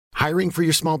Hiring for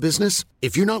your small business?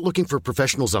 If you're not looking for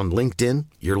professionals on LinkedIn,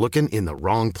 you're looking in the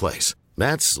wrong place.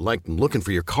 That's like looking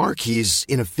for your car keys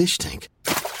in a fish tank.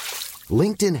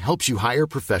 LinkedIn helps you hire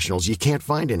professionals you can't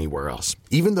find anywhere else,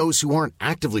 even those who aren't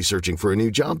actively searching for a new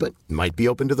job but might be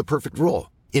open to the perfect role.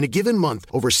 In a given month,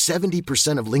 over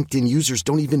 70% of LinkedIn users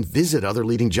don't even visit other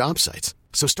leading job sites.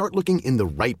 So start looking in the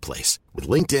right place. With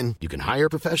LinkedIn, you can hire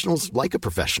professionals like a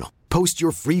professional. Post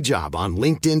your free job on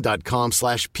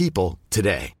linkedin.com/people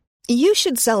today. You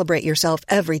should celebrate yourself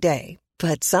every day,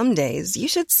 but some days you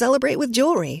should celebrate with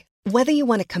jewelry. Whether you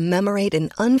want to commemorate an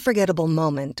unforgettable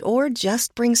moment or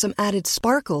just bring some added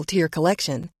sparkle to your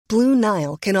collection, Blue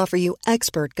Nile can offer you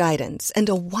expert guidance and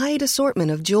a wide assortment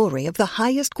of jewelry of the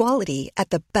highest quality at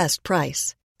the best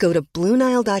price. Go to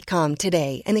BlueNile.com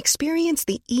today and experience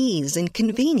the ease and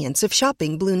convenience of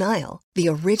shopping Blue Nile, the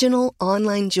original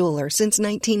online jeweler since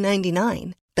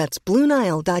 1999. That's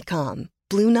BlueNile.com.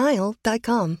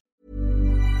 BlueNile.com.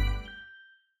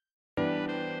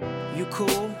 You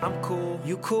cool, I'm cool.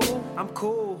 You cool, I'm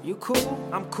cool. You cool,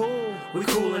 I'm cool. We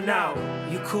coolin' out.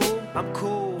 You cool, I'm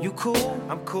cool. You cool,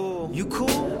 I'm cool. You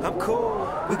cool, I'm cool.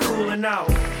 We coolin' out.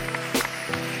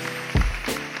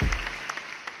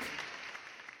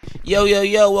 Yo, yo,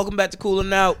 yo, welcome back to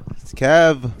Coolin' Out. It's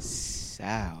Kev.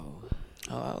 Sal.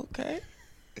 Oh, okay.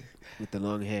 With the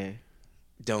long hair.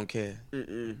 Don't care.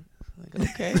 Like,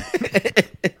 okay.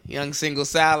 Young single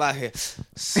Sal out here.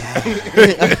 Sal.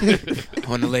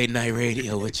 On the late night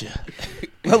radio with you.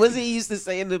 What was he used to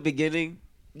say in the beginning?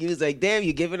 He was like, damn,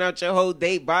 you giving out your whole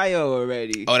date bio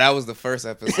already. Oh, that was the first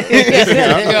episode.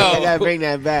 I gotta bring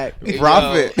that back.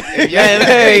 Profit. I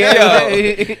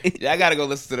gotta go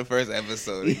listen to the first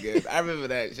episode again. I remember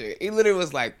that shit. He literally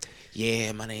was like,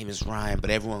 yeah, my name is Ryan, but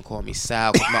everyone called me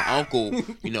Sal because my uncle,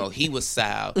 he was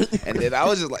Sal. And then I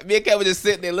was just like, me and Kevin just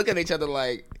sitting there looking at each other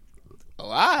like, oh,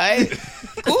 all right,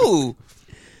 cool.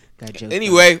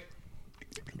 Anyway,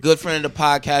 good friend of the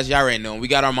podcast. Y'all already know him. We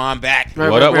got our mom back.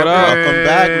 What up, what up? Welcome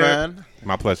back, man.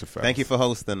 My pleasure, fellas. Thank you for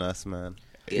hosting us, man.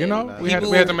 We had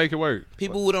to make it work.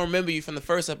 People who don't remember you from the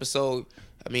first episode,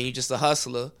 I mean, you're just a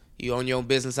hustler. You own your own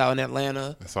business out in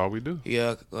Atlanta. That's all we do.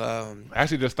 Yeah.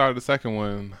 Actually, just started the second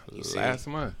one last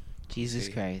month. Jesus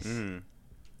Christ.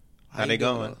 How they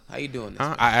going? How you doing this?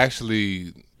 I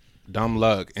actually, dumb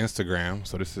luck, Instagram.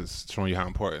 So this is showing you how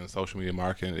important social media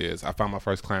marketing is. I found my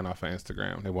first client off of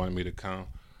Instagram. They wanted me to come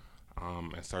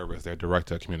and serve as their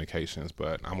director of communications,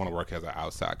 but I want to work as an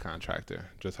outside contractor,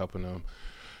 just helping them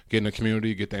get in the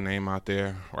community, get their name out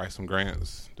there, write some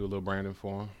grants, do a little branding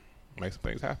for them, make some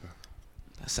things happen.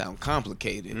 That sounds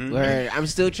complicated. Word. I'm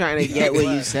still trying to get what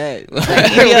you said.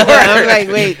 I'm like,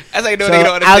 wait. That's like, no, nigga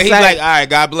don't understand. He's like, all right,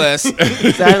 God bless. So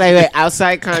I'm like, wait,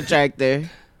 outside contractor.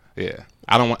 Yeah.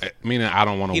 I don't want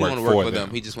to work for them.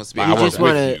 He just wants to be. You just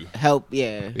want with to you. help.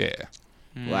 Yeah. Yeah.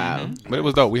 Wow. But it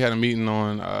was dope. We had a meeting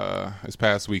on this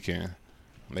past weekend.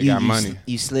 They got money.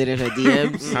 You slid in her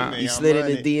DMs? You slid in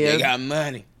the DMs? They got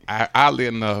money. Oddly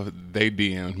enough, they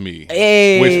DM'd me,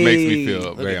 Hey. which makes me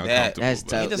feel very at that. uncomfortable. That's but-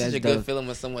 tough. Ain't that such That's a good dope. feeling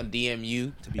when someone DM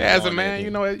you? As a man,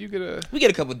 you get a. We get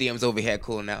a couple DMs over here,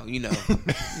 cool now,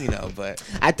 but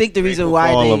I think the reason for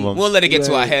why all they... of them. we won't let it get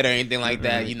to our Right. head or anything like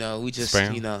that. We just,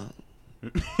 Spam?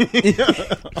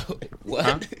 What?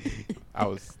 Huh? I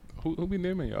was who be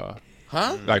naming y'all?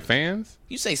 Huh? Like fans?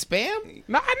 You say spam?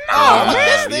 Nah,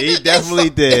 He definitely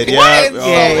did. What?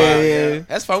 Yeah.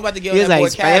 That's fine. We're about to get He on was that boy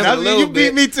like, Cass in a spam? little You bit.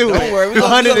 beat me to Don't it. worry.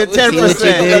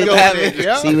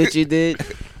 110%. See what you did?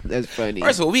 That's funny.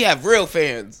 First of all, we have real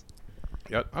fans.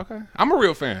 Yep. Okay. I'm a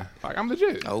real fan. Like I'm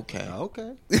legit. Okay.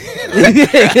 Okay.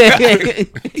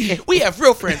 We have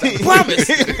real friends. I promise.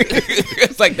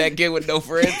 It's like that kid with no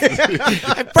friends.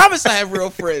 I promise I have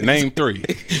real friends. Name 3.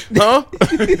 Huh?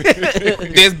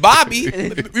 There's Bobby.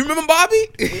 Remember Bobby?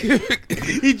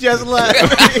 He just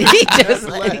left. He just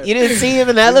you didn't see him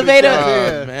in the elevator?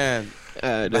 Oh, man.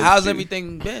 That's But how's cute.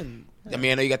 everything been? I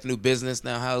mean, I know you got the new business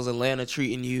now. How's Atlanta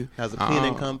treating you? Has a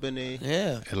cleaning company.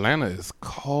 Yeah. Atlanta is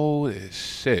cold as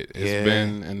shit. It's Yeah.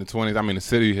 been in the 20s. I mean, the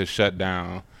city has shut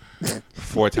down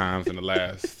 4 times in the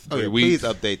last 3 weeks. Please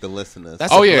update the listeners.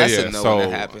 That's Oh a yeah, blessing, yeah. though, So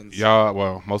when that happens. y'all,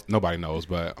 well, nobody knows,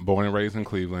 but born and raised in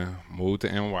Cleveland, moved to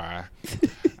NY.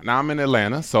 Now I'm in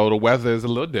Atlanta, so the weather is a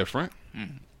little different.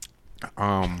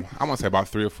 I want to say about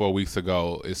 3 or 4 weeks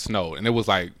ago, it snowed, and it was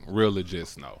like real legit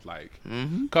snow, like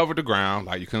covered the ground,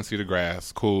 like you couldn't see the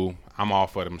grass. Cool, I'm all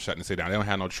for them shutting the city down. They don't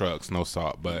have no trucks, no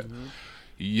salt, but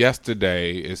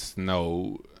yesterday it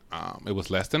snowed. It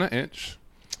was less than an inch.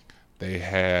 they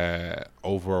had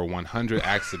over 100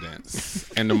 accidents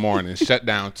in the morning, shut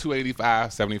down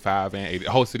 285, 75, and 80.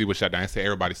 The whole city was shut down. They said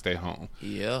everybody stay home.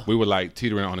 Yeah. We were like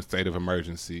teetering on a state of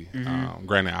emergency.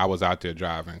 Granted, I was out there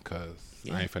driving because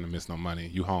I ain't finna miss no money.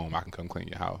 You home, I can come clean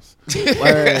your house.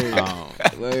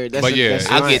 Word. Word. but yeah, that's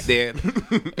I'll smart. get there.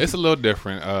 It's a little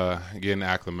different getting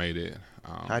acclimated.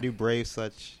 How do you brave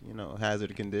such,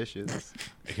 hazard conditions?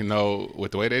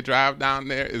 With the way they drive down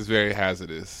there, it's very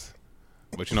hazardous.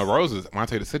 But Roses, when I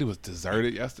tell you the city was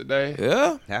deserted yesterday.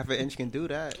 Yeah. Half an inch can do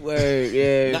that. Word.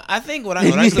 Yeah. Now, I think when I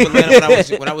used to live in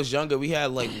Atlanta when I was younger, we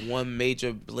had like one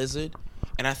major blizzard,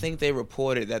 and I think they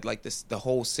reported that like the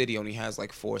whole city only has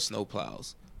like 4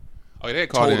 snowplows. Oh, they had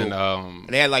called Total. in. And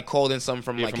they had like called in some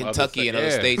from like from Kentucky and other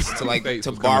other states. states to like States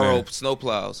to was coming borrow in.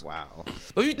 snowplows. Wow.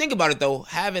 But if you think about it though,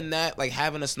 having that, like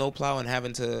having a snowplow and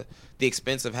having the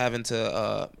expense of having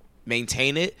to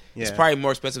maintain it, it's Yeah. probably more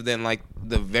expensive than like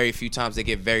the very few times they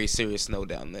get very serious snow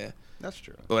down there. That's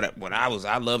true. But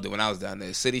I loved it when I was down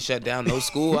there. City shut down, no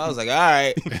school. I was like, all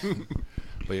right.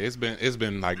 But yeah, it's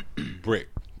been like brick.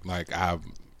 Like I've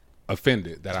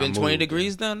offended that It's I been moved 20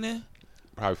 degrees down there.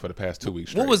 probably for the past 2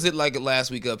 weeks. What straight. was it like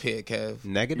last week up here, Kev?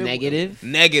 Negative. Negative.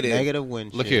 Negative. Negative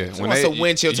wind. Look here. Talking about some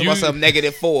wind chill, talking about some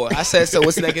 -4. I said, so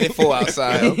it's -4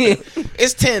 outside.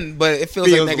 It's 10, but it feels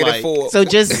Feels like like- -4. So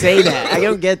just say that. I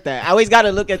don't get that. I always got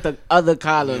to look at the other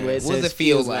column where it what says does it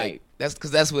feel like? That's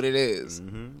because that's what it is.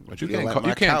 But you Feel can't like call, my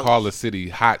you can't couch. call the city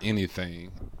hot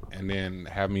anything and then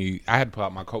have me. I had to pull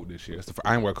out my coat this year.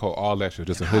 I didn't wear a coat all last year,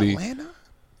 just a hoodie. Atlanta?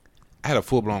 I had a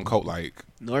full blown coat, like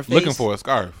North Face? looking for a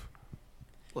scarf.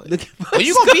 Look at Well,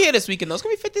 you gonna be here this weekend though. It's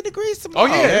gonna be 50 degrees Oh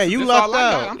tomorrow. yeah, you it's lucked all I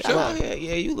got, out. I'm Oh, sure.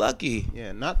 yeah, you lucky.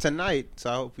 Yeah, not tonight. So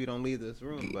I hope we don't leave this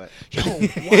room. But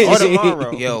Yo, or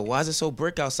tomorrow. Yo, why is it so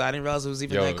brick outside? I didn't realize it was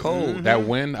even that cold. That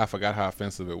wind, I forgot how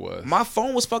offensive it was. My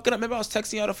phone was fucking up. Remember, I was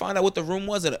texting y'all to find out what the room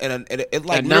was, and it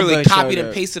like A number literally showed copied and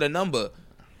up. pasted a number.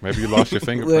 Maybe you lost your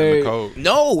fingerprint in the code.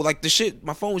 No, like the shit,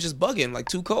 my phone was just bugging, like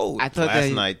too cold. I thought Last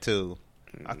that night too.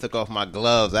 I took off my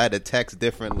gloves. I had to text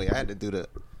differently. I had to do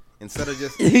instead of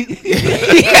just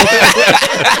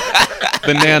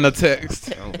Banana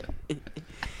text.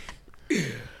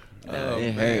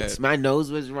 it hurts. My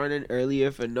nose was running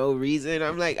earlier for no reason.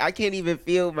 I'm like, I can't even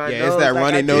feel my Yeah, nose. it's that Like,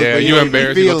 runny I nose. Yeah, but you don't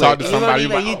embarrassed. even You feel go talk to it. You don't somebody.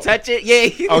 even, like, you touch it,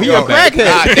 yeah. Oh, he Yo, a crackhead.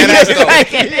 Nah, dead ass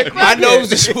though. My My nose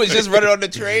was just running on the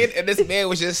train, and this man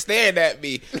was just staring at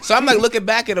me. So I'm like looking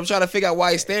back at him, trying to figure out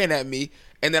why he's staring at me.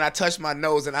 And then I touched my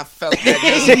nose, and I felt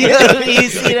that You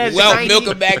see that well, shiny- milk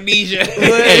of magnesia.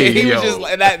 Hey, he was yo. just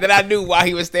like, then I knew why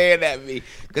he was staring at me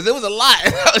because it was a lot.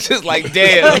 I was just like,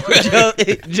 damn.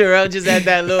 Jarrell just had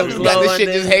that little glow Got this on shit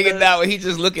his just hanging nose. down, and he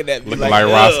just looking at me Looking like "Ugh."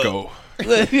 Roscoe.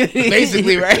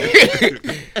 Basically, right?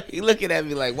 He looking at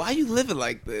me like, why you living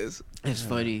like this? It's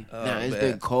funny. Oh, nah, it's man.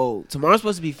 been cold. Tomorrow's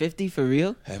supposed to be 50 for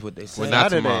real? That's what they Well, said.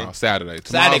 not Saturday. tomorrow. Saturday. Saturday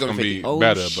Tomorrow's gonna gonna be 50. Oh,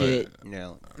 better, shit.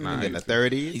 Yeah, Nah, in the it's-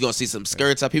 30s. You gonna see some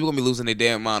skirts out. People gonna be losing their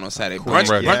damn mind on Saturday. Cool. Brunch,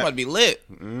 Yeah. brunch about to be lit.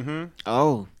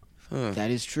 Oh, Huh.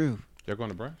 that is true. You're going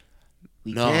to brunch?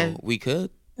 We No, can. we could.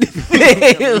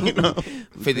 You know,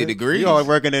 50 degrees. we all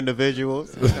working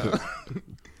individuals.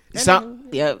 So,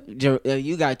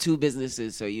 you got 2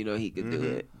 businesses, so you know he could do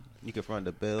it. You can run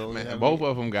the bill. Man, both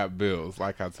of them got bills,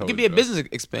 like I told It could you. be a business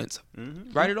expense.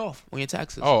 Write it off on your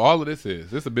taxes. Oh, all of this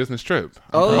is a business trip.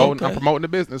 Oh, I'm okay. promoting the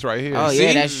business right here. Oh, See?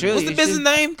 yeah, that's true. What's the You business should-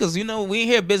 name? Because we ain't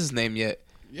hear a business name yet.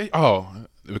 Yeah, oh,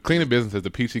 the cleaning business is the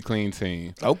Peachy Clean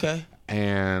team, Okay.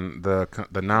 and the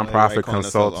nonprofit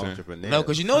consultant. No,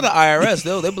 because you know the IRS,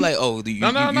 they'll be like, oh, you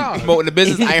No. promoting the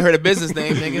business? I ain't heard a business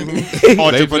name, nigga.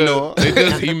 Entrepreneur. They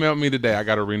just emailed me today. I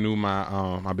got to renew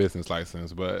my my business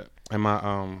license, but and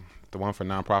my the one for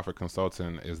nonprofit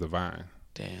consulting is the Vine.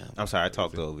 Damn. I'm sorry, I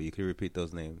talked over you. Can you repeat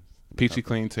those names? Peachy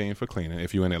Clean team for cleaning.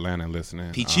 If you in Atlanta and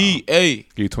listening, Peachy, hey.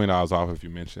 give you $20 off if you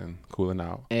mention cooling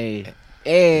out. Hey.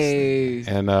 Hey.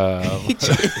 And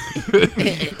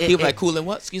He was like, cooling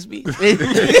what? Excuse me?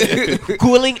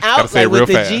 Cooling Gotta out, say like it with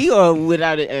real the G fast. or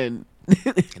without an N?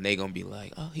 And they gonna be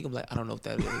like, oh, he gonna be like, I don't know what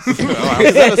that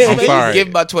is. I'm sorry. Give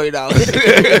him about $20.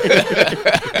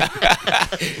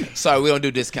 Sorry, we don't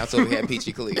do discounts over here at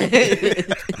Peachy Clean. Yeah,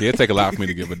 it take a lot for me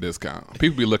to give a discount.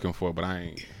 People be looking for it, but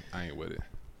I ain't with it.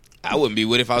 I wouldn't be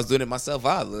with it if I was doing it myself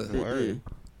either. Word.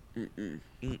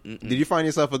 Did you find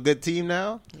yourself a good team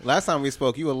now? Last time we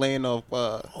spoke, you were laying off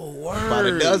by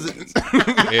the dozens,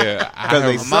 Yeah, Because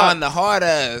they I'm on the hard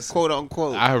ass. quote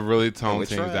unquote. I have really toned we're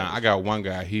things trying. down. I got one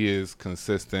guy. He is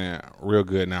consistent, real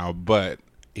good now, but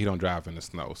he don't drive in the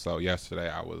snow. So yesterday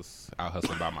I was out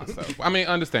hustling by myself. I mean,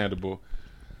 understandable.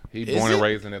 He Is born and it?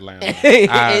 raised in Atlanta. Is it?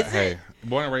 Hey,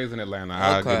 born and raised in Atlanta.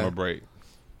 I'll give Okay. him a break.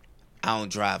 I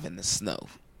don't drive in the snow.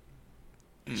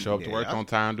 Show up to work on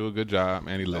time, do a good job,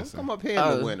 and he Don't listen. come up here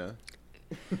in the winter.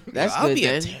 That's I'll good be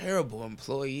then. a terrible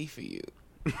employee for you.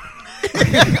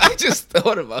 I just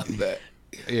thought about that.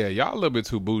 Yeah, y'all a little bit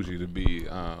too bougie to be.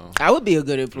 I would be a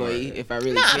good employee if I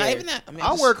really Nah, cared. not even that. I mean, I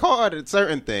just work hard at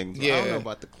certain things. But I don't Yeah. know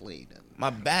about the cleaning. my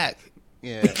back.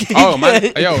 Yeah. Oh my,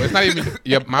 yo, it's not even.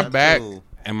 Yeah, my That's back cool.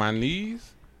 and my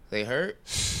knees. They hurt.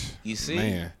 You see?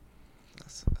 Man,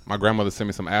 my grandmother sent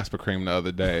me some aspirin the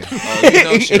other day. Oh, you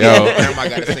know shit. Yo. Grandma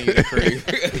got to send you the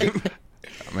crib.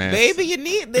 Man, Baby, you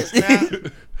need this now.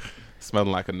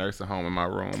 smelling like a nursing home in my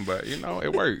room, but you know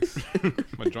it works.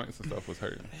 My joints and stuff was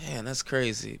hurting. Man, that's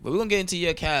crazy. But we're gonna get into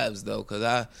your calves though,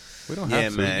 cause We don't Yeah,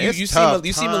 have to. man. you, It's you tough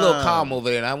seem a little time. calm over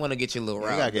there, and I want to get you a little We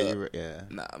gotta riled get up. you. Yeah.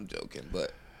 Nah, I'm joking,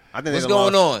 but I think What's they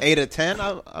going lost on? 8 or 10,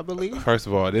 I believe. First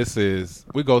of all,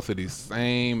 we go through these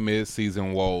same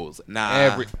mid-season woes.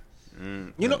 Nah.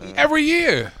 You know, every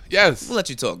year. Yes. we'll let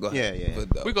you talk. Go ahead. Yeah, yeah.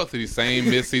 But, We go through these same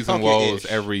mid-season Funky-ish. woes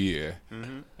every year.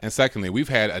 And secondly, we've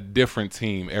had a different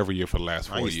team every year for the last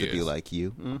 4 I years. used to be like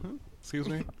you. Excuse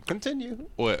me? Continue.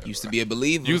 What? used to be a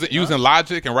believer. Using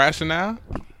logic and rationale?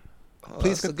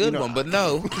 Please, that's a good one, but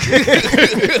no.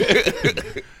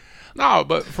 No,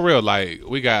 but for real, like,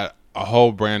 we got a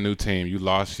whole brand new team. You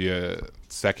lost your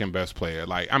second best player.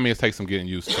 Like, I mean, it takes some getting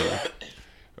used to.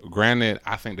 Granted,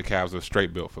 I think the Cavs are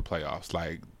straight built for playoffs.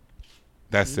 Like,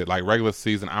 that's it. Like, regular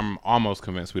season, I'm almost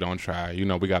convinced we don't try. You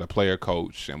know, we got a player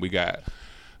coach, and we got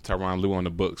Tyronn Lue on the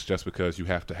books just because you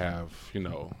have to have, you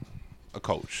know, a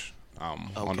coach on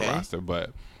the Okay. roster.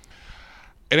 But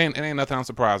it ain't nothing I'm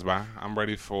surprised by. I'm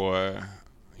ready for,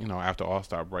 you know, after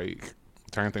All-Star break,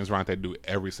 turn things around. They do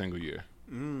every single year.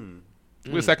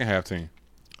 We're a second half team.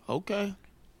 Okay.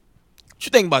 What you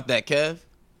think about that, Kev?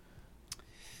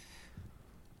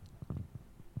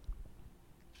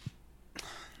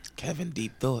 Kevin,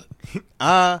 deep thought.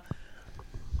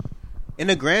 In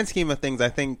the grand scheme of things, I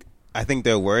think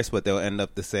they're worse, but they'll end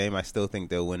up the same. I still think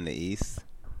they'll win the East,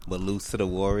 but lose to the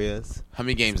Warriors. How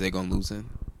many games they gonna lose in?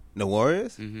 The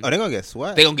Warriors? Oh, they're gonna get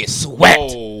swept. They gonna get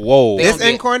swept. Whoa. They This gonna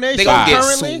get- incarnation They gonna get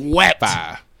currently? swept.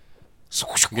 5.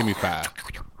 Give me 5.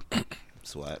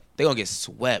 Swept. They gonna get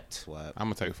swept. Swept. I'm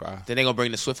going to take 5. Then they gonna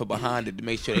bring the Swiffer behind it to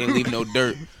make sure they ain't leave no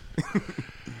dirt.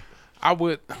 I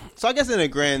would. So I guess in a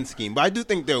grand scheme, but I do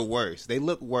think they're worse. They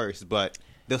look worse, but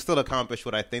they'll still accomplish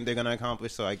what I think they're gonna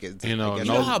accomplish. So I guess You know, I guess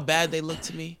You know No. how bad they look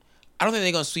to me? I don't think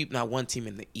they're gonna sweep not one team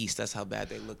in the East. That's how bad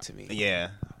they look to me. yeah.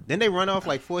 Then they run off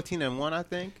like 14-1, I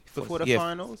think, before the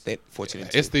finals. They 14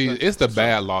 and It's 2. the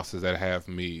bad losses that have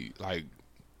me, like,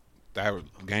 that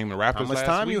game the Raptors How much last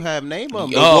time week, you have? Name them.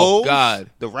 The Oh, Wolves, God.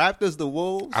 the Raptors, the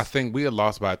Wolves. I think we had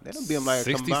lost by They done beat 'em like a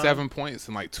 67 points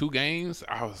in like 2 games.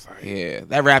 I was like, Yeah,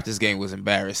 that Raptors game was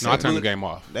embarrassing. no, I turned the game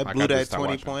off. That Like, blew I just that stopped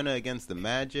watching. 20-pointer against the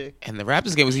Magic. And the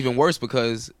Raptors game was even worse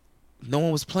because no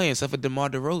one was playing except for DeMar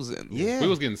DeRozan. Yeah. We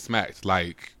was getting smacked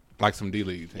like some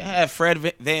D-League. I had Fred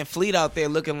Van Fleet out there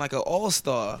looking like an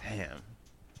all-star. Damn.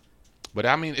 But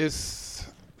I mean, it's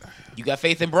You got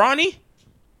faith in Bronny?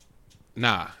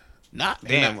 nah. Not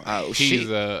damn. Nah, Oh, he's shit.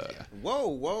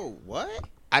 Whoa, what?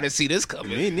 I didn't see this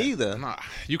coming. Me neither. Nah,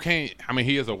 you can't. I mean,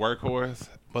 he is a workhorse,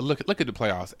 but look at the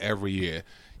playoffs every year.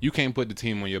 You can't put the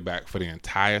team on your back for the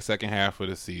entire second half of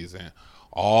the season.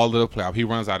 All of the playoffs, he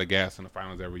runs out of gas in the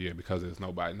finals every year because there's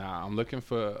nobody. Now I'm looking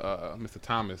for Mr.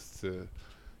 Thomas to,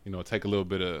 you know, take a little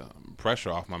bit of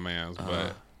pressure off my man's,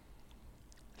 but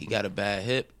He got a bad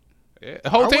hip. yeah, the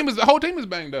whole team is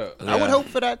banged up. I would hope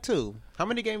for that too. How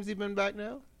many games he been back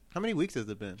now? How many weeks has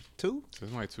it been? 2?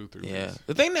 It's like 2-3 Yeah. weeks.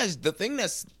 The thing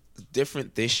that's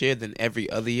different this year than every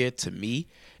other year to me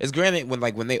is granted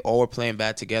when they all were playing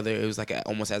bad together, it was like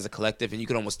almost as a collective, and you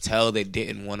could almost tell they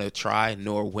didn't want to try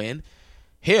nor win.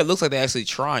 Here it looks like they're actually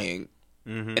trying,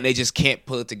 and they just can't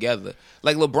pull it together.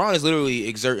 Like LeBron is literally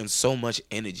exerting so much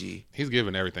energy, He's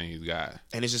giving everything he's got.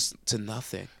 and it's just to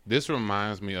nothing. This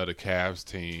reminds me of the Cavs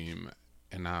team,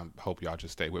 and I hope y'all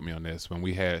just stay with me on this. When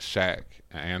we had Shaq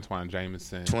and Antoine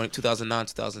Jameson, 2009,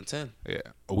 2010. yeah,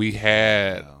 we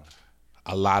had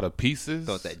a lot of pieces.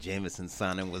 Thought that Jameson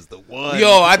signing was the one. Yo,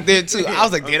 I did too. I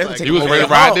was like, damn, Like, take He was him ready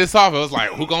over to ride the this off. It was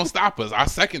like, who gonna stop us? Our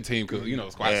second team, because you know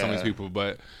it's quite so many Yeah. people.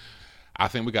 But I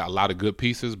think we got a lot of good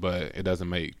pieces, but it doesn't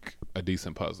make a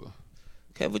decent puzzle.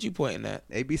 Kev, what you pointing at?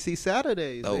 ABC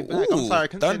Saturdays. Oh, They back. I'm sorry.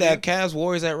 Thunder continue. at Cavs,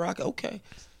 Warriors at Rocket. Okay,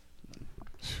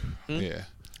 Yeah.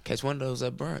 catch one of those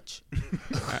at brunch.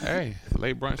 Hey,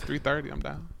 late brunch 3:30. I'm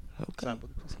down. Sorry,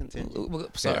 please continue.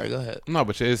 Sorry, go ahead. No,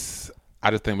 but I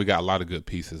just think we got a lot of good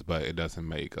pieces, but it doesn't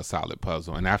make a solid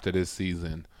puzzle. And after this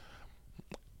season,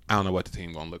 I don't know what the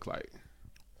team gonna look like.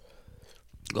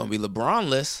 Gonna be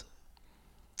LeBron-less.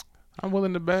 I'm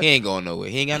willing to bet. He ain't going nowhere.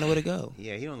 He ain't got nowhere to go.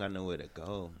 Yeah, he don't got nowhere to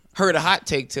go. Heard a hot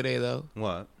take today though.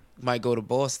 What? Might go to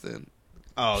Boston.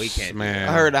 Oh, he can't. Man,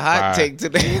 I heard a hot bye. take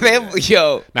today.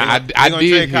 Yo, Now, They I gonna did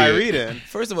trade hear. Kyrie then.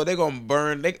 first of all, they're gonna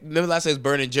burn. Remember last time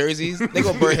burning jerseys? They're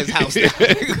gonna burn his house down.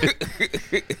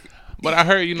 But I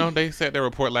heard, they said their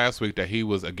report last week that he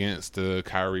was against the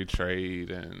Kyrie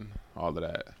trade and all of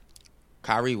that.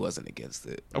 Kyrie wasn't against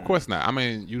it. Of course not. I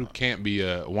mean, you can't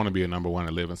want to be a number one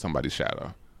and live in somebody's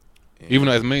shadow. Even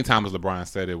though as many times as LeBron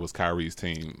said it was Kyrie's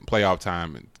team, playoff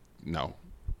time, no,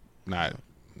 not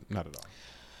at all.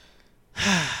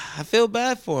 I feel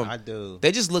bad for him. I do.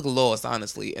 They just look lost,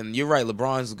 honestly. And you're right.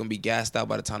 LeBron's going to be gassed out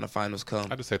by the time the finals come.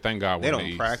 I just say thank God They we're in don't the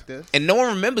East. practice. And no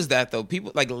one remembers that, though.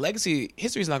 People like legacy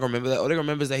history's not going to remember that. All they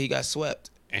remembers that he got swept.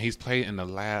 And he's played in the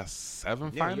last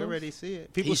 7 Yeah, finals. you already see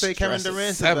it. People He's say Kevin stressing.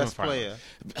 Durant's the 7 best finals.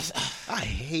 player. I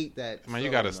hate that. Man, you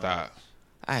so got to much. stop.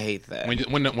 I hate that.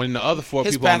 When the other 4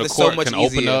 His people on path the is so court much can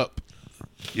open easier. up,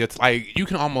 it's like you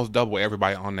can almost double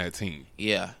everybody on that team.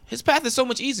 Yeah. His path is so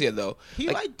much easier, though. He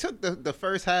took the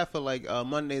first half of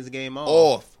Monday's game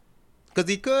Off. because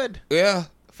he could. Yeah.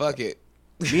 Fuck it.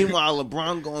 Meanwhile,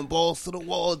 LeBron going balls to the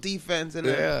wall defense and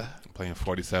Yeah. Playing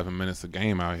 47 minutes a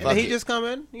game out here. And he it. just come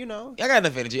in, I got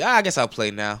enough energy. I guess I'll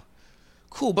play now.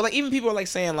 Cool. But even people are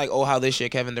saying how this year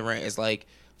Kevin Durant is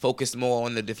focused more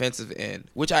on the defensive end,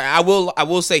 which I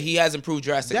will say he has improved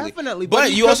drastically. Definitely,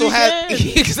 but you also have because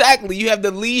he can. exactly you have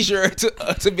the leisure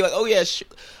to be like, oh yeah,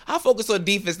 I'll focus on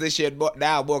defense this year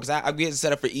now more because I'm getting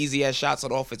set up for easy ass shots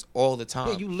on offense all the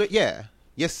time.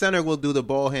 Your center will do the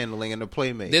ball handling and the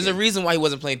playmaking. There's a reason why he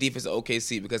wasn't playing defense at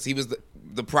OKC because he was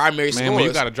the primary Man, scorer. when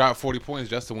you got to drop 40 points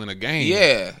just to win a game.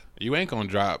 Yeah, You ain't going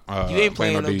to drop. you ain't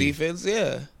playing Bama no B. defense.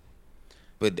 Yeah.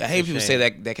 But I hate It's a people say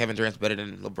shame. that Kevin Durant's better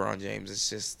than LeBron James. It's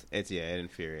just it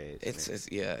infuriates.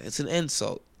 me. it's an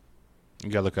insult. You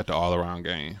got to look at the all-around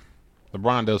game.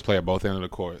 LeBron does play at both ends of the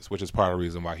courts, which is part of the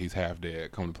reason why he's half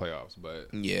dead come to playoffs. But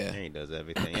Yeah, He does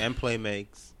everything and play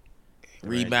makes.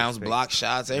 rebounds, Durant block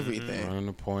shots, everything. running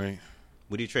the point,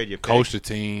 Would you trade your pick? coach the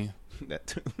teom. That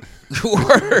too.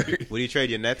 Word. Would you trade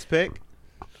your Nets pick?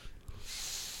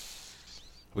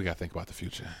 We got to think about the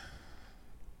future.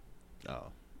 Oh,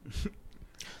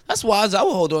 That's wise. I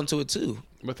would hold on to it too.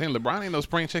 But then LeBron ain't no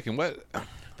spring chicken. What?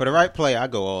 for the right play, I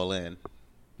go all in.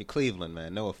 You're Cleveland,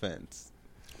 man. No offense.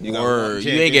 You got one Word.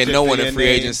 You ain't getting championship no to one your in free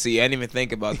name. agency. I didn't even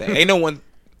think about that. Ain't no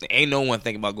one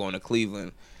thinking about going to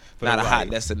Cleveland. For Not the a hot right.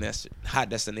 destination. Hot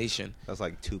destination. That's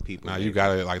like 2 people. Nah, maybe. you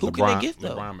got it. Like Who can LeBron. they get,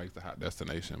 though? LeBron makes the hot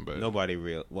destination, but Nobody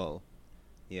real. Well,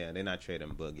 yeah, they're not trading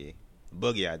Boogie.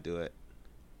 Boogie, I do it.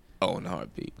 Oh, in a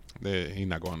heartbeat. he's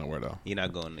not going nowhere though. You're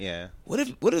not going. Yeah. What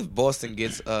if Boston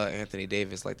gets Anthony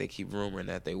Davis like they keep rumoring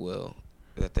that they will?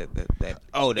 That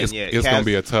Oh, then It's, yeah. it's going to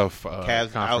be a tough Cavs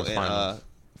out conference in finals.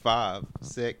 5,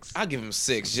 6. I'll give him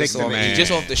 6 6 just off, man.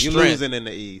 just off the You strength. losing in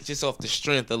the East. Just off the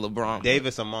strength of LeBron.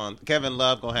 Davis a month. Kevin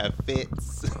Love gonna have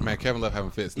fits. Man, Kevin Love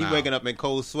having fits He now. waking up in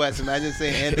cold sweats. Imagine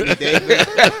saying Anthony Davis.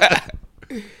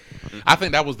 I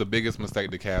think that was the biggest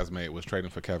mistake the Cavs made was trading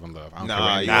for Kevin Love. I don't care Nah,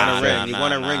 what you anybody want a says. ring. You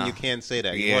want a ring. You can't say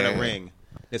that. You want a Yeah. ring.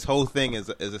 This whole thing is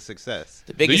a success.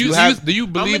 The Do biggest you, have- do you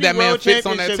How believe many that man world fits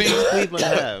on that championships team? does Cleveland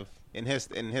have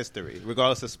in history,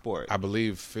 regardless of sport? I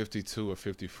believe 52 or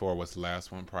 54 was the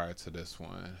last one prior to this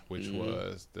one, which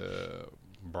was the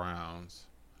Browns.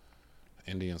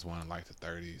 Indians won in like the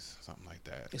 30s, something like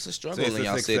that. It's a So struggle it's in a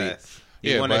y'all city. success.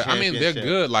 You Yeah, won a but I mean, they're championship.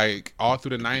 good. Like all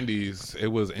through the 90s, it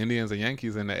was Indians and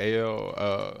Yankees in the AL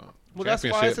Well, that's why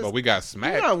championship, it's a- but we got You're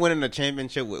smacked. not winning a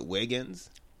championship with Wiggins.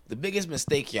 The biggest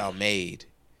mistake y'all made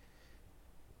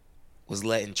was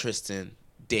letting Tristan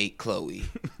date Chloe.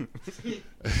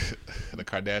 The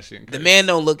Kardashian. The curse. man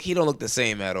don't look the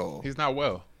same at all. He's not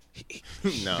well. No,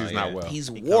 He's not well. He's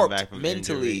He come warped back from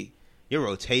mentally. injury. Your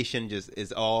rotation just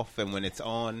is off, and when it's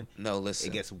on, No, listen.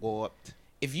 it gets warped.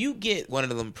 If you get one of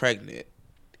them pregnant,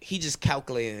 he just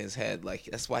calculated in his head. Like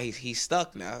that's why he's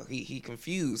stuck now. He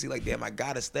confused. He like, damn, I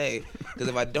gotta stay because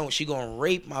if I don't, she gonna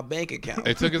rape my bank account.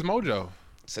 They took his mojo.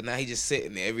 So now he just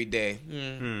sitting there every day,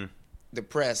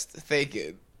 depressed,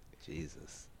 thinking.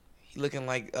 Jesus. He looking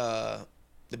like the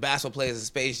basketball players in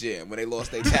Space Jam when they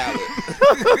lost their talent.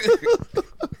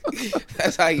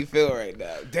 That's how you feel right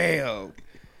now. Damn.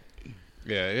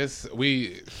 Yeah,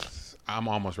 I'm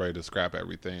almost ready to scrap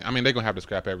everything. I mean, they're gonna have to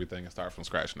scrap everything and start from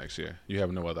scratch next year. You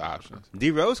have no other options.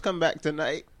 D Rose come back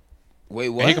tonight. Wait,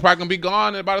 And what? he could probably gonna be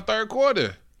gone in about a third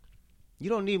quarter. You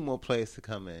don't need more players to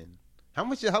come in. How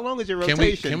long is your Can we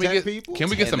rotation? can we 10 get people? can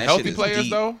we get 10, some that healthy shit is players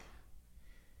deep. though?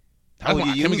 How will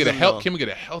you Can we use get a them, though? Can we get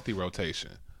a healthy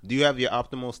rotation? Do you have your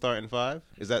optimal starting 5?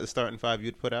 Is that the starting 5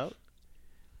 you'd put out?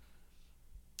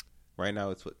 Right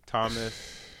now it's what Thomas,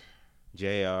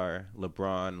 JR,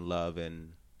 LeBron, Love,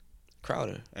 and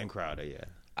Crowder. Crowder. Yeah.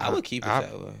 I would keep it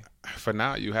that way. For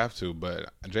now, you have to,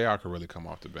 but JR could really come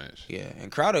off the bench. Yeah,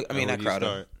 and Crowder. I mean, Where not would you Crowder.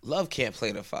 start? Love can't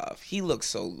play the 5. He looks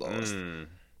so lost.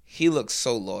 He looks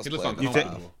so lost. He looks playing the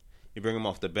uncomfortable. 5. You bring him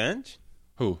off the bench?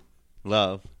 Who?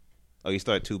 Love. Oh, you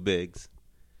start 2 bigs.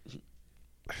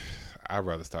 I'd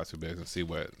rather start 2 bigs and see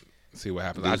what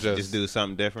happens. Just do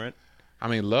something different. I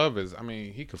mean, Love is. I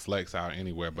mean, he could flex out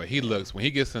anywhere, but he looks when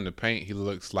he gets in the paint, he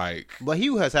looks like. But he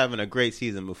was having a great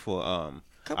season before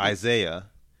Isaiah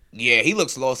Yeah, he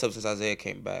looks lost up since Isaiah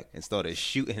came back. and started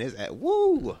shooting his at.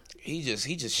 Woo! He just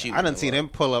shooting. I done seen him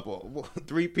pull up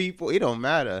 3 people. It don't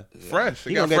matter. Fresh.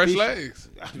 He He got gonna get fresh these- legs.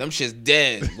 Them shit's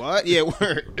dead. What? Yeah,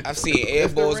 word. I've seen air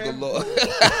Lift the balls rim. galore.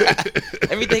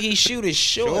 Everything he shoot is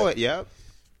short. Short, yep.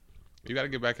 You got to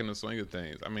get back in the swing of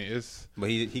things. I mean, it's. But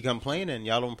he complaining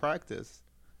y'all don't practice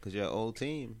because you're an old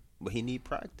team. But he need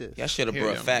practice. Y'all should have Yeah,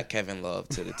 brought yeah. Fat Kevin Love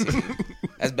to the team.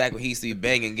 That's back when he used to be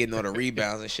banging, getting all the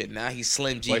rebounds and shit. Now he's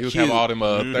Slim GQ. Like he was having all them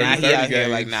 30, now he 30 out here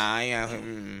games. like, nah, I ain't out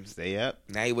here. Stay up.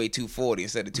 Now he weigh 240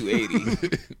 instead of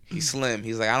 280. He's slim.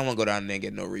 He's like, I don't want to go down there and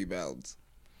get no rebounds.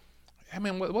 I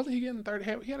mean, wasn't he getting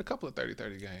 30? He had a couple of 30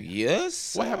 games.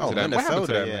 Yes. What happened Oh, to that? What happened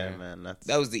to Minnesota, that yeah, man? That's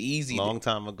That was the easy. long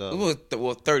time ago. It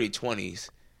was 30-20s.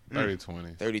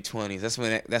 30-20. 30-20s.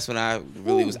 That's when I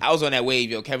really was. I was on that wave,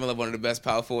 yo. Kevin Love, one of the best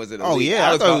power forwards in the Oh, league.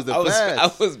 yeah, I thought he was the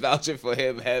best. I was vouching for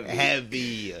him heavy.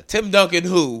 Heavy. Tim Duncan,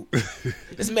 who?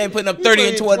 This man putting up 30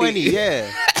 and 20. Yeah.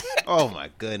 Oh my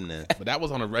goodness. But that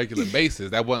was on a regular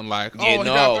basis. That wasn't like, oh, Yeah, he no.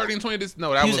 got 30 and 20.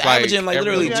 No, that He was was like averaging like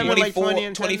every literally He other averaged game. 20 24,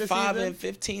 and 10 this 25 season? and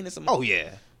 15 or something. Oh yeah.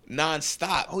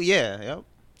 Non-stop. Oh yeah. Yep.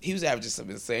 He was averaging some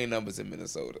insane numbers in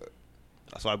Minnesota.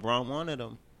 That's why Braun wanted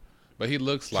him. But he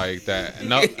looks like that.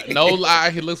 No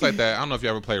lie, he looks like that. I don't know if you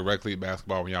ever played rec league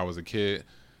basketball when y'all was a kid,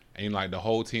 and like the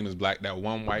whole team is black. That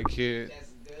one white kid,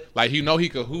 like he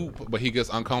could hoop, but he gets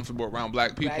uncomfortable around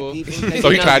black people, people, so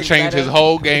he they tried know to change better. his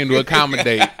whole game to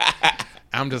accommodate.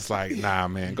 I'm just like, nah,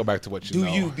 man, go back to what you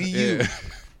know. you, be you.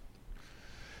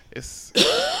 It's.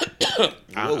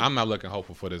 I'm not looking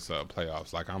hopeful for this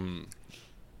playoffs. Like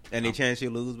Any chance you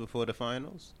lose before the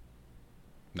finals?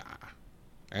 nah.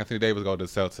 Anthony Davis go to the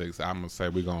Celtics. I'm gonna say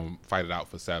we're gonna fight it out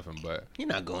for 7, but He's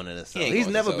not going to the ain't Celtics. going He's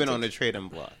to never the been on Celtics. the trading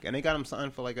block, and they got him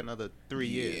signed for like another 3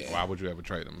 years. why would you ever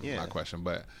trade him? Yeah. My question,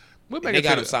 but we'll And make they it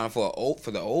got to him the, signed for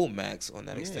the old max on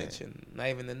that extension. Not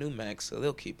even the new max, so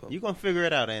they'll keep him. You gonna figure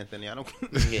it out, Anthony? I don't.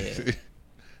 Yeah. collect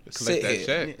Sit that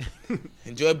here. check.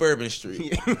 Enjoy Bourbon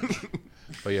Street.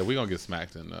 But yeah, we're gonna get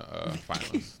smacked in the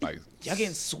finals. Like Y'all getting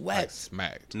like swept.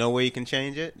 smacked. No way you can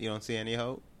change it. You don't see any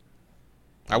hope.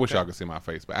 I wish y'all could see my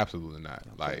face, but absolutely not.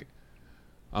 Like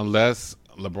unless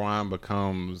LeBron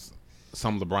becomes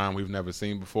some LeBron we've never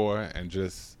seen before and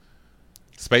just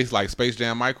Space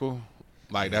Jam Michael,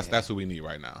 like that's who we need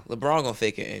right now. LeBron gonna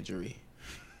fake an injury.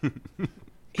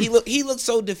 He looks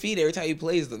so defeated every time he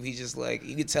plays them. He's just like,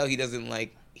 you can tell he doesn't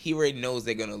like. He already knows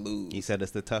they're gonna lose. He said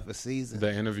it's the toughest season.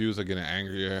 The interviews are getting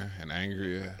angrier and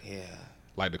angrier. Yeah.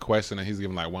 Like the question, and he's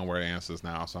giving like one word answers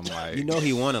now. So I'm like, You know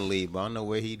he want to leave, but I don't know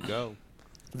where he'd go.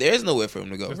 There's nowhere for him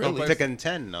to go. There's no Really, place. To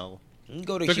contend, no. you can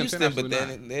go to Took him Houston, 10, but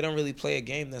absolutely then they don't really play a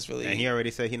game that's really. And he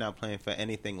already said he's not playing for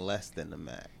anything less than the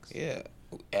max. Yeah,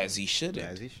 as he should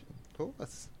have. As he should. Of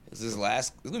course. This is his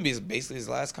last. It's gonna be basically his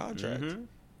last contract. Mhm.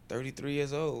 33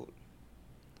 years old.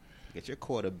 Get your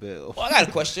quarter bill. Well, I got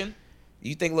a question.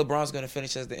 You think LeBron's gonna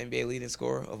finish as the NBA leading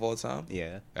scorer of all time?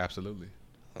 Yeah. absolutely.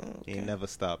 Oh, He ain't never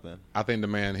stopping. I think the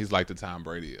man, he's like the Tom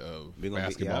Brady of We gonna be-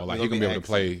 basketball. yeah, like we he's gonna gonna be be able to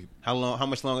play. How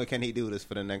much longer can he do this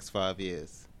for the next 5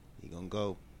 years? He gonna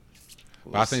go.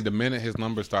 But I think the minute his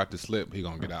numbers start to slip, he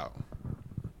gonna get out.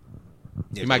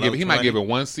 Yeah, He might below give it 20.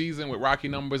 one season with Rocky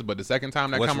numbers, but the second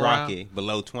time that What's come Rocky? around,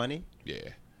 Below 20? yeah.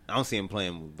 I don't see him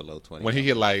playing with below 20. When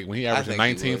he averages think he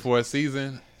 19 would. for a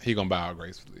season, he gonna bow out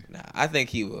gracefully. Nah, I think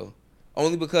he will.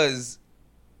 Only because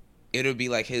it'll be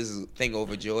like his thing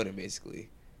over Jordan, basically.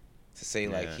 To say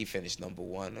like Yeah. he finished number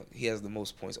 1, he has the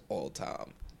most points all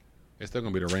time. It's still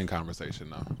gonna be the ring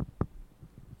conversation though.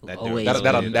 That Always.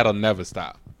 That'll never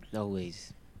stop.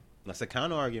 Always. That's a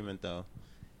counter argument, though.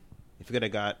 If you could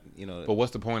have got, But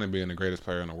what's the point of being the greatest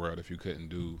player in the world if you couldn't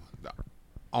do?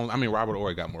 I mean, Robert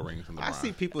Horry got more rings than LeBron. I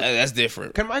see people. That's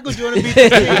different. Can Michael Jordan beat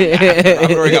this team?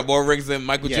 Robert Horry got more rings than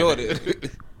Michael Yeah. Jordan.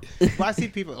 But I see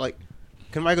people like,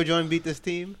 can Michael Jordan beat this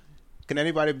team? Can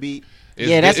anybody beat?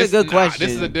 Yeah, that's a good question.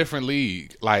 This is a different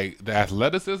league. Like the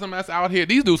athleticism that's out here.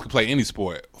 These dudes can play any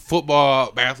sport: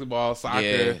 football, basketball, soccer.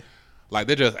 Yeah. Like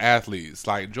they're just athletes.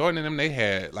 Like Jordan and them, they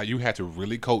had like you had to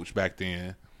really coach back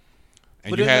then. And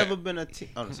But you there's had, never been a team.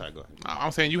 Oh, sorry, go ahead.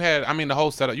 I'm saying you had. I mean, the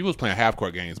whole setup. You was playing half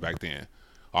court games back then.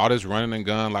 all this running and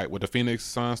gun, like what the Phoenix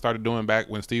Suns started doing back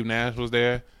when Steve Nash was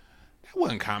there. That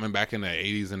wasn't common back in the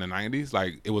 80s and the 90s.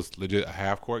 Like, it was legit a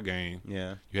half-court game.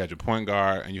 Yeah. You had your point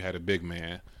guard and you had a big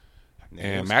man. Yeah,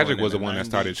 And Magic was the one that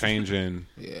started 90s. changing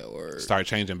started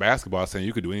changing basketball, saying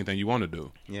you could do anything you want to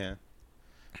do. Yeah.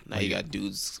 Now you got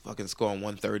dudes fucking scoring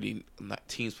 130.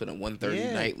 Teams putting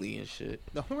 130 nightly and shit.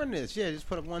 The Hornets, just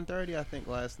put up 130, I think,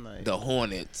 last night. The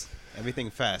Hornets. Everything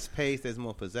fast-paced. There's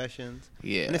more possessions.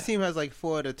 Yeah. And the team has like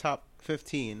 4 of the top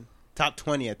 15, top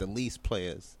 20 at the least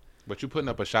players. But you putting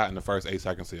up a shot in the first 8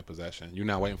 seconds of your possession. You're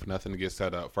not waiting for nothing to get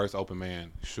set up. First open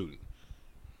man, shooting.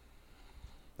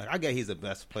 Like, I get he's the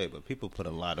best player, but people put a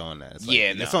lot on that. It's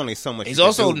there's only so much He's you can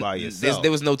also do by yourself.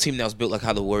 there was no team that was built like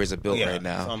how the Warriors are built right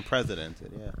now. It's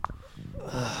unprecedented, yeah.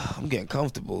 I'm getting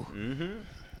comfortable.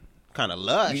 Kind of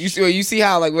lush. You see how you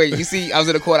see I was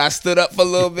in the court. I stood up for a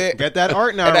little bit. Get that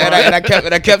art now, and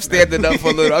I kept standing up for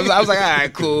a little. I was like, all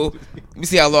right, cool. Let me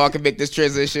see how long I can make this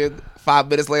transition. 5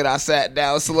 minutes later, I sat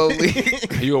down slowly.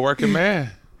 You a working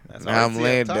man. Now I'm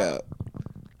laying down.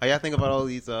 How y'all think about all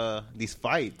these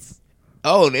fights?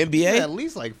 Oh, in the NBA? Yeah, at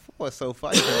least like 4 or so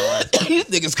fights in the last These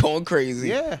niggas going crazy.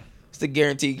 Yeah. It's the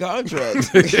guaranteed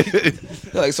contract.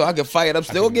 Like, so I can fight up,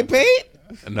 still get paid?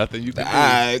 Nothing you can All do.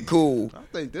 right, cool. I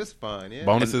think this fun, yeah.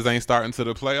 Bonuses ain't starting to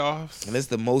the playoffs. And it's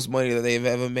the most money that they've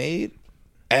ever made.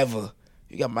 Ever.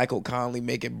 You got Michael Conley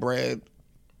making bread.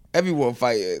 Everyone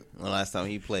fighting. The last time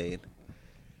he played.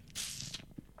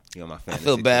 He on my I fantasy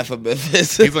feel bad for team.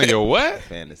 Memphis. He's on your what?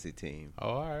 Fantasy team. Oh,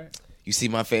 all right. You see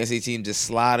my fantasy team just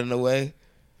sliding away.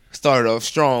 Started off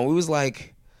strong. We was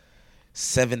like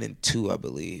 7-2, I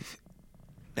believe.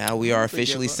 Now we are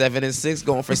officially 7-6,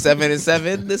 going for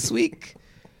 7-7 this week.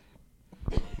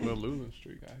 Little losing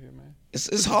streak out here, man.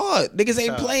 It's hard. Niggas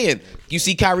ain't playing. You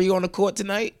see Kyrie on the court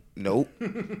tonight? Nope.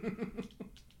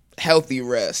 Healthy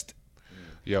rest.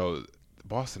 Yo,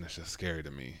 Boston is just scary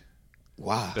to me.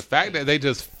 Wow. The fact that they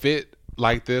just fit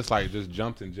like this, like just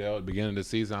jumped and gelled at the beginning of the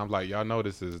season, I'm like, y'all know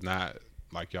this is not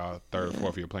like y'all third or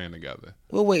fourth year playing together.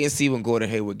 We'll wait and see when Gordon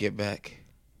Hayward get back.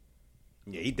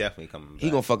 Yeah, he definitely coming back. He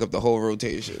gonna fuck up the whole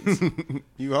rotations.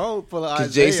 You hope for Because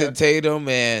Isaiah. Jason Tatum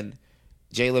and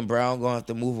Jaylen Brown gonna have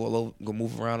to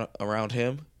move around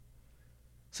him.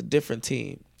 It's a different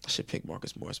team. I should pick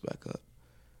Marcus Morris back up.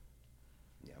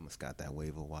 Yeah, I almost got that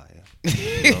waiver wire.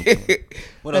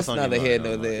 What That's else on neither your here mind?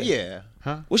 nor there. Yeah.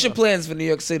 Huh? What's your plans for New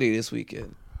York City this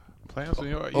weekend? Plans in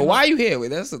New York. Or why are you here? Wait,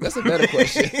 that's a better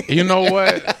question. You know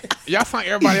what? Y'all find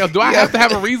everybody else. Do I have to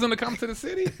have a reason to come to the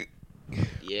city?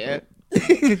 Yeah.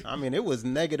 I mean, it was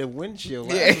negative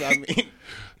windshield. Yeah. I mean,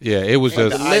 Yeah, it was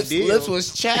just. Lips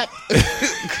was chapped.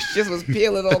 Shit was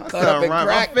peeling all cut up and my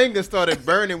cracked. fingers started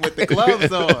burning with the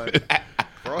gloves on.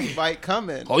 Frostbite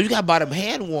coming. Oh, you got bought them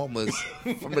hand warmers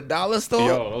from the dollar store?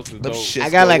 Yo, those is Them dope. shits I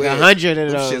got go like in. 100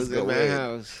 of Them those shits go in my in.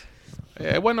 house.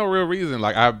 Yeah, it wasn't no real reason.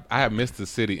 Like I had missed the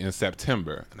city in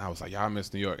September, and I was like, y'all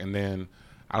miss New York. And then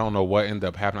I don't know what ended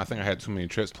up happening. I think I had too many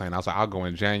trips planned. I was like, I'll go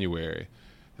in January.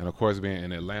 And of course, being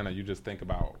in Atlanta, you just think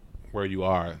about where you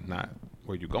are, not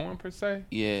where you're going per se.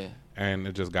 Yeah. And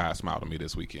it just God smiled on me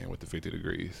this weekend with the 50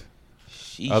 degrees.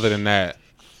 Sheesh. Other than that,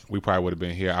 we probably would have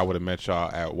been here. I would have met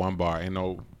y'all at one bar. You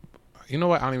know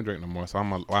what? I don't even drink no more, so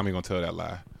I'm even gonna tell that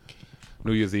lie.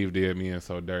 New Year's Eve did me in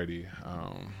so dirty.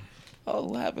 Oh,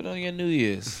 what happened on your New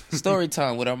Year's? Story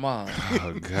time with our mom.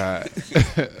 Oh God.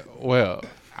 Well,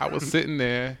 I was sitting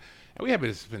there, and we had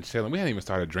just been chilling. We hadn't even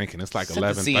started drinking. It's like Set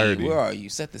the scene. 11:30. Where are you?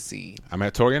 Set the scene. I'm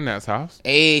at Tori and Nat's house,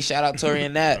 Hey, shout out Tori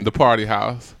and Nat. the party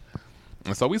house,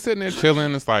 and so we sitting there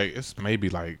chilling. It's maybe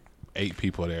like 8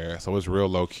 people there, so it's real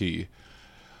low key.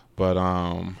 But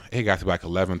it got to be like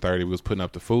 11:30. We was putting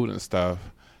up the food and stuff,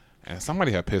 and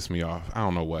somebody had pissed me off. I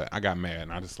don't know what. I got mad,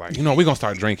 and I just like, we're gonna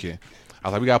start drinking. I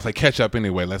was like, we gotta play catch up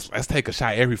anyway. Let's take a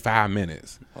shot every 5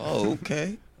 minutes. Oh,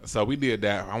 okay. So we did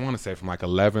that. I want to say from like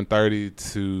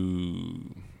 11:30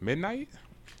 to midnight.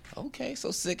 Okay, so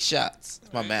 6 shots.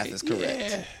 If my math is correct.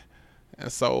 Yeah.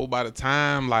 And so by the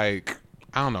time, like,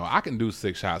 I don't know, I can do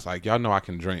 6 shots. Like, y'all know I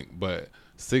can drink, but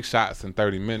 6 shots in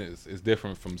 30 minutes is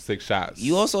different from 6 shots.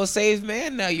 You also a saved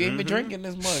man now. You ain't been drinking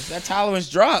this much. That tolerance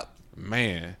dropped.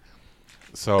 Man.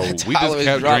 So That we just tolerance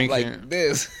kept dropped drinking. like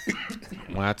this.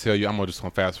 When I tell you, I'm just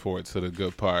going to fast forward to the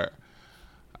good part.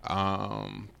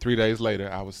 3 days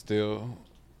later, I was still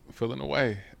feeling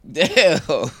away. Damn.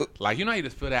 Like, you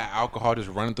just feel that alcohol just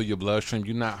running through your bloodstream.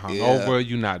 You're not hungover.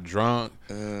 You're not drunk.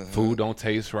 Food don't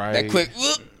taste right. That quick.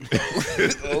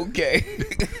 Okay.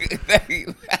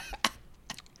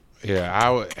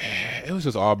 Yeah, it was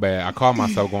just all bad. I called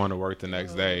myself going to work the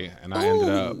next day, and I ended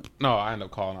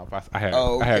up calling off. I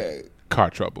had car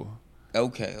trouble.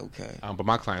 Okay. But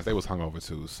my clients, they was hungover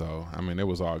too, so I mean, it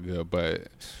was all good. But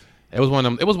it was one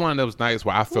of them. It was one of those nights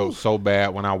where I felt so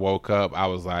bad when I woke up. I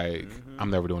was like, I'm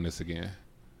never doing this again.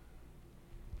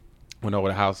 Went over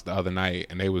to the house the other night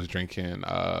and they was drinking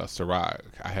Ciroc.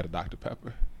 I had a Dr.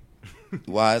 Pepper.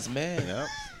 Wise man. Yep.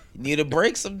 You need a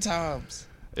break sometimes.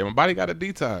 Yeah, my body got a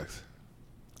detox.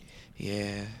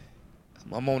 Yeah.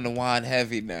 I'm on the wine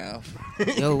heavy now.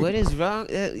 Yo, what is wrong?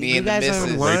 Me You and the guys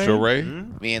missus. on wine? Rachel Ray.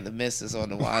 Me and the missus on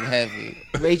the wine heavy.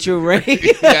 Rachel Ray.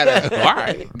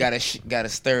 Gotta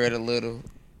stir it a little.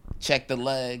 Check the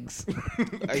legs.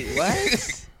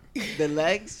 What? The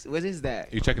legs? What is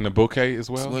that? You checking the bouquet as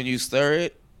well? So when you stir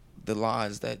it, the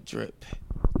lines that drip,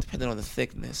 depending on the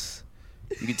thickness,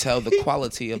 you can tell the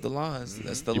quality of the lines.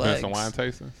 That's the You legs. been to some wine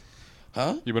tasting?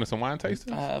 Huh? You been to some wine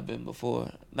tasting? I have been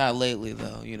before. Not lately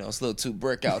though. You know, it's a little too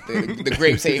brick out there. The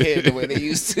grapes ain't hitting the way they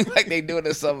used to, like they do in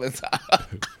the summertime.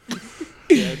 Yo,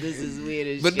 this is weird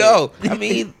as But shit. no, I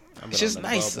mean, it's just on the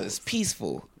nice. bubbles. It's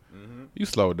peaceful. You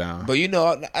slow down. But you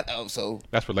know, I know. So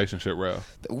That's relationship real.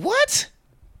 what?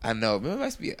 I know. It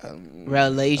must be.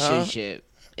 Relationship.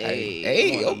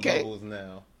 Hey, I'm on them okay. bubbles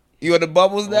now. You on the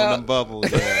bubbles On now? them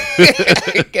bubbles, yeah.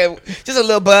 Okay, just a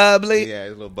little bubbly. Yeah,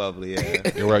 it's a little bubbly, yeah.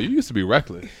 Yeah, right. You used to be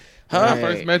reckless. When I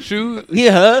first met you,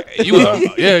 Yeah. you was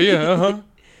yeah.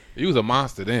 You was a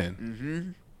monster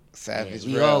then. Savage.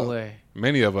 We bro. all were.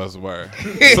 Many of us were.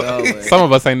 We all were. Some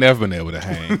of us ain't never been able to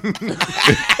hang.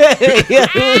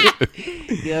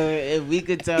 Yo, if we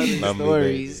could tell the Lovely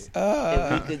stories.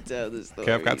 If we could tell the stories.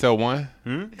 Kev, can I tell one?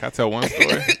 Can I tell one story?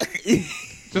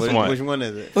 Just one. Which one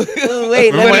is it? Oh,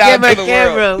 wait, Put let me it out get my to the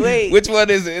camera. world. Wait. Which one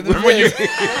is it? Remember when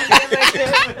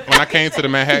when I came to the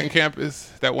Manhattan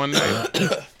campus that one night?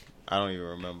 I don't even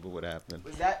remember what happened.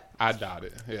 Was that? I doubt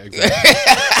it. Yeah,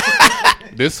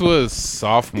 exactly. This was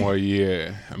sophomore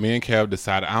year. Me and Kev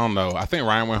decided, I don't know. I think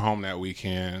Ryan went home that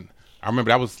weekend. I remember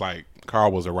that was like,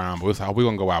 Carl was around, but we was like, we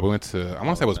going to go out. We went to, I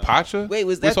want to say it was Pacha. Wait,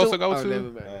 was we that supposed the- to go oh, to? never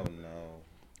mind. Oh, no.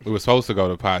 We were supposed to go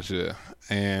to Pacha.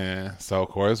 And so, of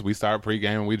course, we started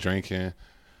pregame, we drinking.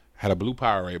 Had a blue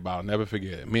Powerade bottle, never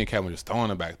forget it. Me and Kev were just throwing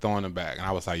it back. And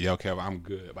I was like, yo, Kev, I'm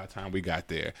good by the time we got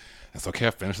there. And so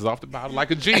Kev finishes off the bottle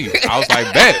like a G. I was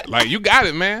like, bet. Like, you got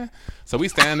it, man. So we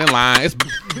stand in line. It's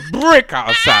brick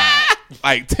outside,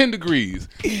 like 10 degrees.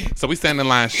 So we stand in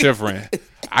line shivering.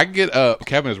 I get up.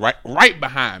 Kevin is right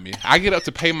behind me. I get up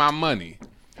to pay my money.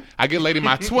 I get lady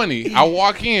my 20. I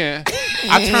walk in.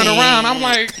 I turn around. I'm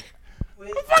like, who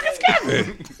the fuck is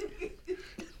Kevin?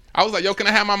 I was like, yo, can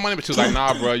I have my money? But she was like,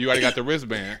 nah, bro, you already got the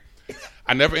wristband.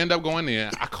 I never end up going in.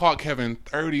 I called Kevin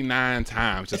 39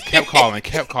 times. Just kept calling.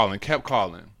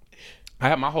 I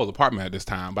had my whole apartment at this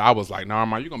time, but I was like, nah,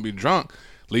 man, you're going to be drunk.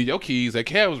 Leave your keys at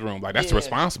Kev's room. Like, that's the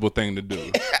responsible thing to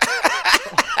do.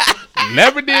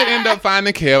 Never did end up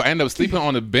finding Kev. I ended up sleeping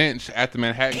on the bench at the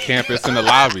Manhattan campus in the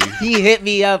lobby. He hit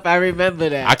me up. I remember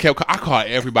that. I called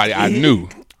everybody I knew.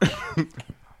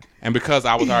 And because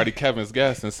I was already Kevin's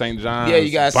guest in St. John's, Yeah, you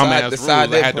guys I had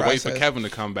to wait for process. Kevin to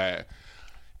come back.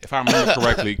 If I remember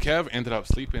correctly, Kev ended up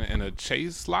sleeping in a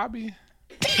Chase lobby.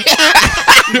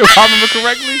 If I remember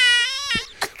correctly,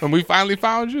 when we finally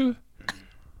found you,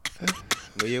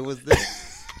 What year was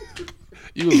this?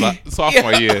 you was like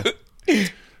sophomore year.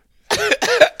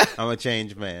 I'm a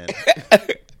changed man.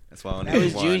 That's why I only That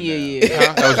was do one junior now. year.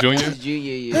 Huh? That was That junior. was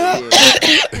junior year. Yeah.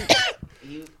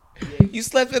 You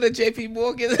slept in a JP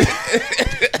Morgan?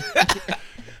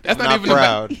 That's Not not even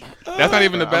proud. That's not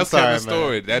even the I'm best sorry, Kevin man.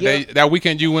 story. That Yeah. day, that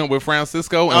weekend you went with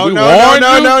Francisco and Oh, we no, warned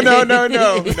no, you. no, no, no,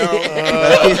 no,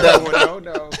 no,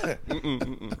 no.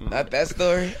 Not that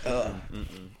story. All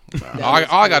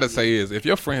I gotta say is, if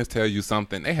your friends tell you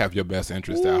something, they have your best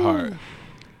interest at heart.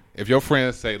 If your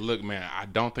friends say, "Look, man, I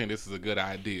don't think this is a good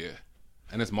idea,"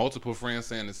 and it's multiple friends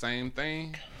saying the same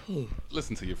thing,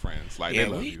 listen to your friends. Like they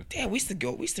love you. Damn, we used to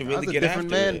go. We used to I really was a get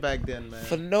different after man it back then, man.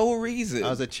 for no reason. I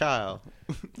was a child.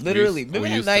 Literally, we remember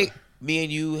that used to- night? Me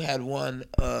and you had one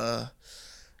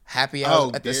happy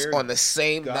hour Oh, dear on the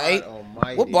same God night.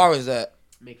 almighty. What bar was that?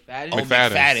 McFadden. Oh,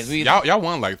 McFadden's. McFadden's. We- Y'all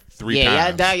won like three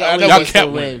Yeah, times. y'all I know, always but- used to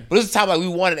kept win. But this is the time like we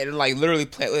wanted it and like literally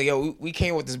play. Like, yo, we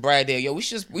came with this bright idea. Yo, we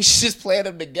should just play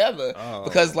them together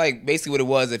because like basically what it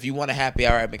was, if you want a happy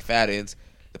hour at McFadden's,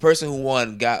 the person who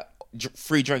won got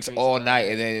free drinks all night,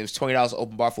 and then it was $20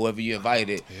 open bar for whoever you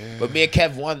invited. But me and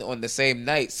Kev won on the same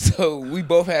night, so we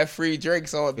both had free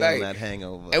drinks all Feeling night. that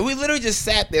hangover. And we literally just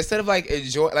sat there instead of like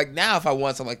enjoy. Like now, if I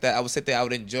want something like that, I would sit there. I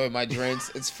would enjoy my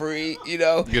drinks. It's free, you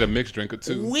know. Get a mixed drink or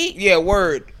two.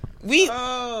 I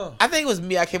think it was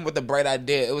me. I came with the bright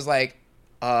idea. It was like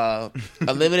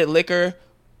unlimited liquor,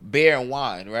 beer, and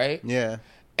wine, right? Yeah.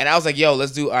 And I was like, yo,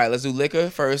 let's do liquor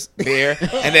first, beer,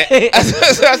 and then I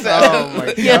said, Oh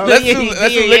my God. let's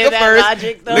do liquor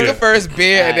first, liquor first,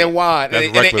 beer, and then wine, That's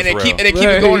and then keep it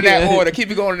going in that order.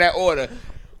 Keep it going in that order.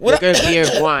 Liquor, beer,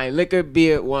 wine. Liquor,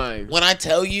 beer, wine. When I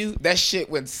tell you that shit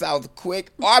went south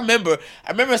quick, I remember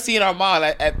seeing Armand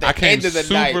at the end of the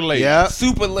night, super late. Yeah.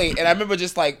 super late, and I remember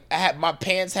just like my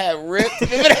pants had ripped.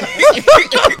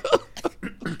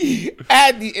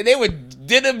 And they were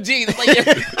denim jeans, like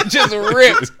just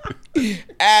ripped,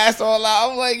 ass all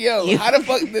out. I'm like, yo, how the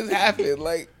fuck did this happen?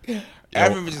 Like, I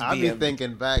remember just I be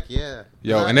thinking back, yeah.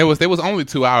 Yo, and there was only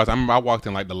 2 hours. I remember I walked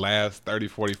in like the last 30,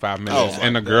 45 minutes,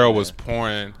 and the girl was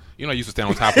pouring. You know, I used to stand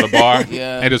on top of the bar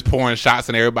and just pouring shots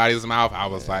in everybody's mouth. I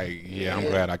was like, yeah, I'm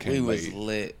glad I came We late. was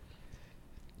lit.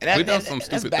 And We done some that's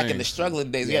stupid back in the things. struggling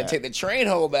days. We had to take the train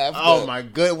home after. Oh my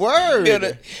good word.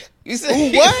 You said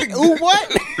Ooh, what? Ooh, what?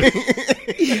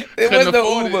 There was Couldn't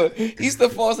no afford Uber. He used to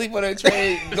fall asleep on the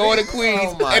train, going to Queens,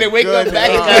 Oh, my and then wake up goodness.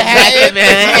 back in Oh, Manhattan.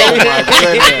 Oh my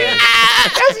goodness.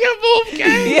 That's your move,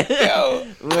 gang.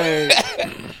 Yo,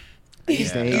 He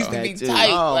used he used to be too.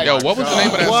 tight. Oh, like, Yo, what was the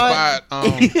name of that What?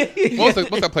 spot?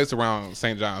 What's that place around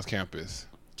St. John's campus?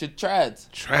 Trads.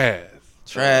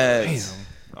 Trads.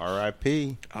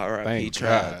 R.I.P. R.I.P. Thank Trads.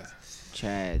 God.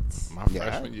 Chads. My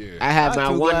freshman year. I had my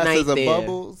two one glasses night of there.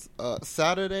 bubbles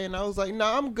Saturday, and I was like,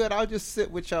 "Nah, I'm good. I'll just sit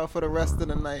with y'all for the rest of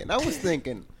the night." And I was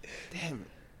thinking, "Damn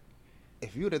it,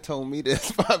 if you'd have told me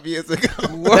this 5 years ago."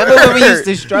 Remember when we used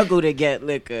to struggle to get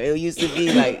liquor? It used to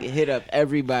be like hit up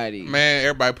everybody. Man,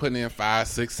 everybody putting in $5,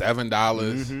 $6,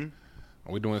 $7.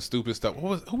 We doing stupid stuff.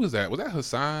 Who was that? Was that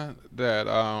Hassan that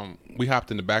we hopped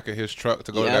in the back of his truck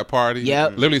to go to Yep. that party?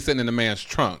 Yep. Literally sitting in the man's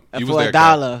trunk. You was For there, $1.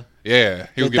 Kev. Yeah.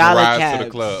 He was The getting dollar rides to cabs. the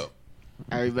club.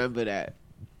 I remember that.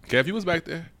 Kev, you was back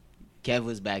there? Kev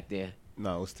was back there.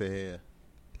 No, it was to here.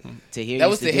 To hear That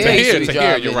was used the to do hair. that. used to be To hear,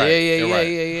 driving. you're right. Yeah, You're right.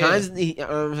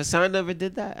 yeah. Hans, Hassan never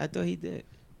did that? I thought he did.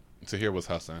 Tahir was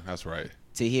Hassan. That's right.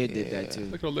 Tahir did that too.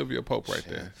 Look at Olivia Pope right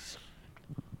there.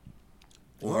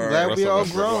 I'm glad we all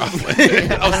Russell grown. Westbrook.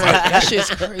 That shit's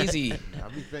crazy. I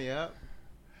be saying, yep.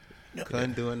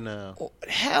 Couldn't do it now. Oh,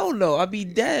 hell no, I'd be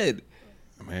dead.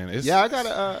 Man, it's Yeah, I got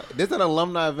a. There's an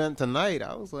alumni event tonight.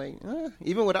 I was like,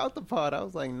 even without the pod, I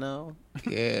was like, no.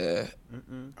 Yeah.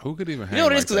 who could even hang You know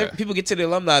what it is? like Because that? people get to the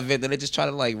alumni event and they just try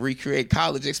to like recreate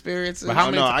college experiences. But how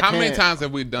Oh, many no, I how many can't. times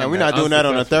have we done And we're that not doing that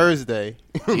on a unsuccessfully? Thursday.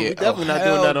 Yeah. we definitely not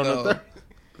hell doing that on no. a Thursday.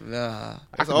 Nah.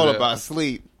 It's can all do that. about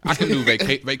sleep. I can do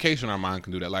vacation. Our mind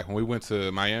can do that. Like when we went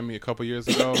to Miami a couple years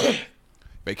ago,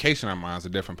 vacation. Our mind's a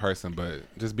different person. But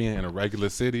just being in a regular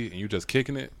city and you just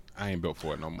kicking it, I ain't built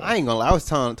for it no more. I ain't gonna lie. I was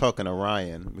talking to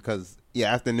Ryan because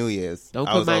after New Year's, Don't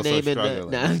I put was my also name in the.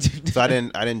 struggling. Nah. So I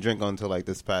didn't drink until like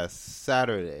this past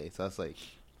Saturday. So that's like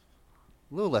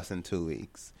a little less than 2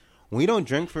 weeks. When you don't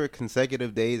drink for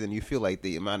consecutive days and you feel like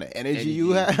the amount of energy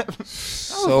you have,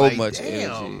 So like, much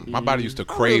damn. energy. My body used to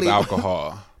crave really-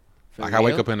 alcohol. Like I real?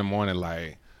 wake up in the morning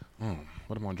like, what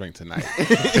am I gonna drink tonight?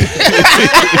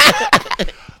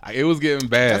 Like, it was getting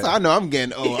bad. that's how I know I'm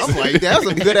getting old. I'm like, that's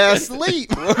some good ass sleep.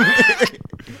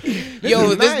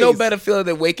 Yo, is there's no nice. better feeling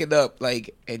than waking up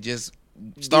like and just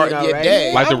starting your already?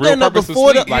 day. Like the I'm real getting up purpose of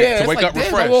before sleep, the- like Yeah, to it's wake like, up damn, I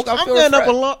refreshed. woke up I'm feel getting up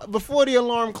refreshed. before the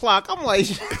alarm clock. I'm like,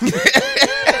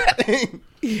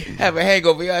 Have a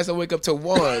hangover. You guys to wake up to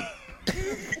 1.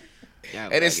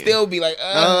 And it still be like,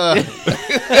 yeah,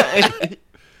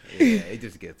 it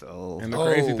just gets old. And the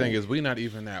crazy Oh. thing is, we not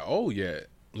even that old yet.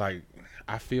 Like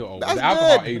I feel old. That's The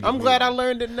alcohol good. age I'm is glad I weird.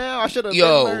 learned it now. I should have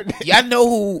yo, learned it. y'all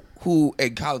know who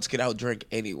in college can outdrink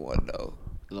anyone though.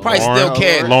 Probably Lauren. still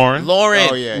can. Lauren.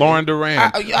 Oh, yeah. Lauren Duran. I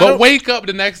but don't- wake up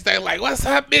the next day like, what's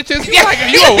up, bitches? You like, are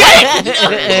you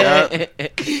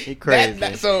awake? He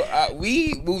crazy. So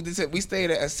we moved into. We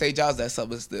stayed at St. John's that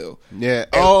summer still. Yeah.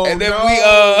 And then no. we,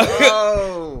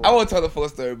 Oh. I won't tell the full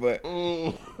story, but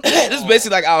this is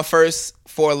basically like our first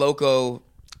Four Loco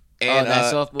and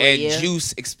that sophomore and year?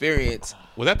 juice experience.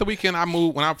 Was that the weekend I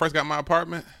moved when I first got my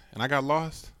apartment and I got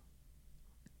lost?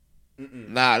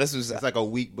 Nah, this was It's like a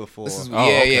week before. this is Oh,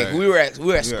 yeah. okay. We were at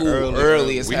school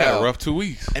early as We hell. had a rough 2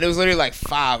 weeks. And it was literally like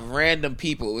 5 random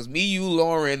people. It was me, you,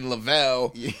 Lauren,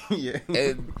 Lavelle, yeah.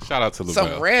 and Shout out to some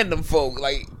Lavelle. random folk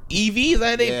like Evie, is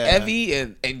that her name? Yeah. Evie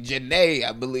and Janae,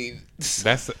 I believe.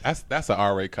 That's a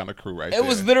RA kind of crew right there. It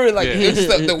was literally like Yeah. it's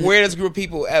the weirdest group of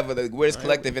people ever, the weirdest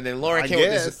collective. And then Lauren I came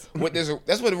guess. with this.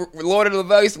 That's when Lauren and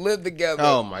Lavelle used to live together.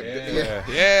 Oh my goodness.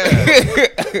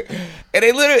 Yeah. And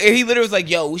he literally was like,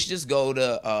 "Yo, we should just go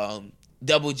to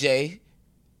Double J."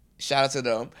 Shout out to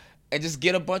them. and just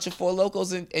get a bunch of Four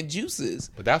Locos and juices.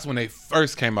 But that's when they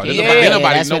first came out. Yeah.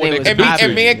 Nobody That's know when what they they was could popping.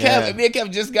 And me and Yeah.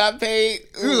 Kev just got paid.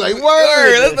 He was like,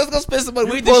 word. Let's go spend some money.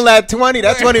 We Pull that 20.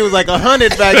 That 20 was like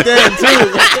 100 back then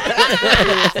too.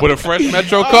 with a fresh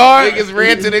Metro card. Niggas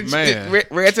ran to the Man.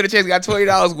 ran to the chase, got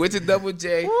 $20, went to Double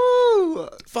J. Woo.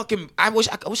 Fucking, I wish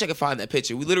I could find that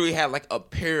picture. We literally had like a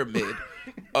pyramid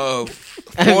of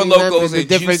I Four remember Locos the and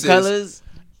different juices. colors.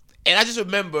 And I just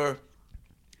remember,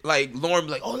 like Lauren,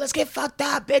 be like, "Oh, let's get fucked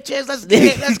up, bitches. Let's get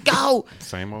it. Let's go."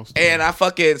 Same old story. And I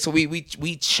fucking so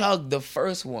we chugged the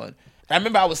first one. I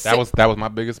remember I was that was my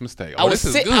biggest mistake. I was this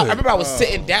is sitting. good. I remember I was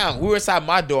sitting down. We were inside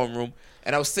my dorm room,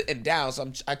 and I was sitting down.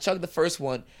 So I chugged the first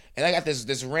one, and I got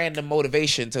this random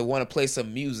motivation to want to play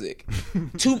some music.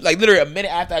 Literally a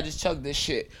minute after I just chugged this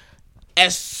shit.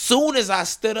 As soon as I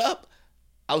stood up,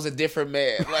 I was a different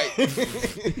man. Like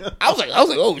I was like,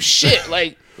 oh shit!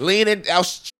 Like leaning.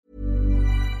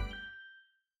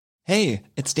 Hey,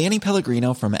 it's Danny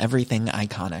Pellegrino from Everything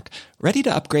Iconic. Ready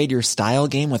to upgrade your style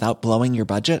game without blowing your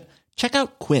budget? Check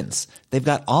out Quince. They've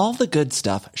got all the good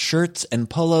stuff, shirts and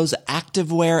polos,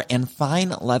 activewear, and fine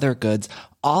leather goods,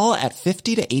 all at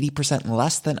 50 to 80%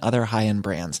 less than other high-end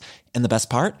brands. And the best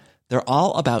part? They're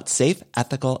all about safe,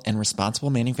 ethical, and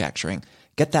responsible manufacturing.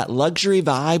 Get that luxury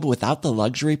vibe without the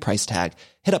luxury price tag.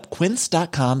 Hit up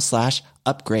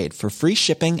quince.com/upgrade for free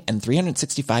shipping and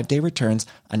 365-day returns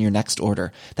on your next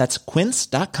order. That's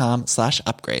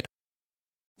quince.com/upgrade.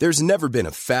 There's never been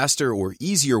a faster or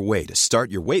easier way to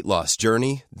start your weight loss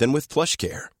journey than with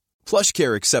PlushCare.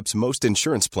 PlushCare accepts most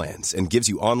insurance plans and gives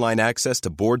you online access to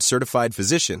board-certified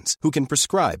physicians who can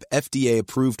prescribe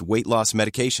FDA-approved weight loss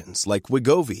medications like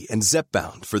Wegovy and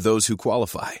Zepbound for those who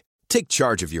qualify. Take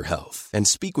charge of your health and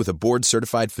speak with a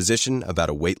board-certified physician about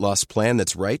a weight loss plan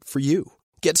that's right for you.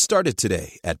 Get started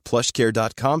today at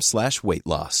plushcare.com/weight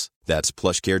loss. That's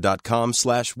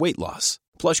plushcare.com/weight loss.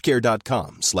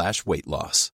 plushcare.com/weight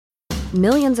loss.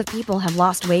 Millions of people have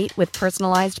lost weight with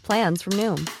personalized plans from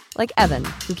Noom. Like Evan,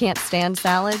 who can't stand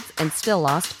salads and still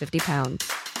lost 50 pounds.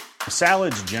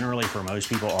 Salads generally for most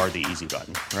people are the easy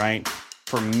button, right?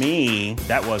 For me,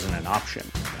 that wasn't an option.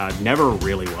 I never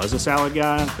really was a salad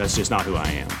guy. That's just not who I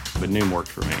am. But Noom worked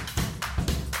for me.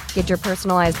 Get your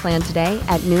personalized plan today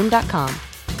at Noom.com.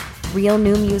 Real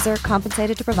Noom user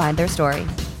compensated to provide their story.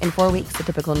 In 4 weeks, the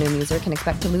typical Noom user can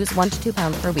expect to lose 1 to 2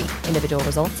 pounds per week. Individual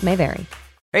results may vary.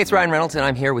 Hey, it's Ryan Reynolds, and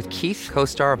I'm here with Keith,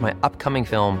 co-star of my upcoming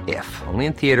film, If, only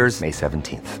in theaters May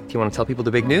 17th. Do you want to tell people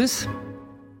the big news?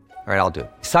 All right, I'll do it.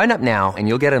 Sign up now and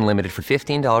you'll get unlimited for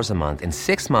 $15 a month and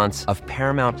 6 months of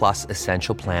Paramount Plus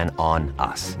Essential Plan on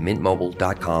us.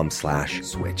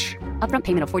 MintMobile.com/switch. Upfront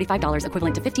payment of $45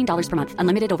 equivalent to $15 per month.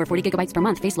 Unlimited over 40 gigabytes per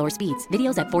month. Face lower speeds.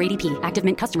 Videos at 480p. Active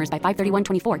Mint customers by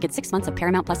 531.24 get 6 months of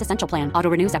Paramount Plus Essential Plan.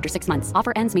 Auto renews after 6 months.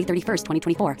 Offer ends May 31st,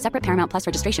 2024. Separate Paramount Plus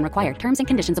registration required. Terms and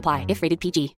conditions apply if rated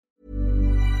PG.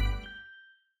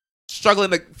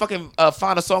 Struggling to fucking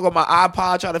find a song on my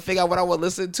iPod, trying to figure out what I would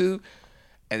listen to.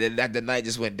 And then the night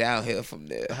just went downhill from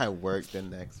there. I worked the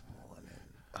next morning.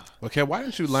 Okay, why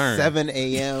didn't you learn? 7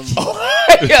 a.m.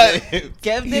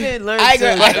 Kev didn't learn.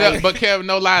 But Kev,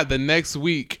 no lie, the next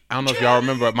week, I don't know if y'all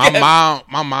remember, my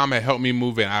mom had helped me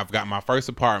move in. I've got my first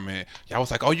apartment. Y'all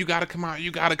was like, "Oh, you gotta come out.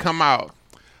 You gotta come out."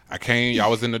 I came.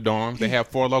 Y'all was in the dorms. They had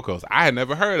Four Locos. I had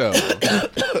never heard of them.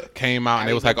 Came out and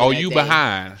they was like, "Oh, you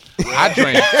behind." I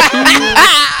drank.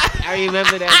 I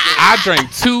remember that day. I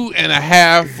drank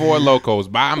 2.5 Four Locos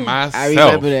by myself. I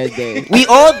remember that day. We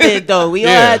all did though. We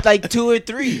all had like 2 or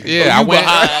 3. Yeah, I went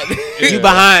behind. You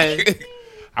behind.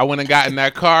 I went and got in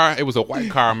that car. It was a white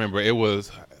car. I remember it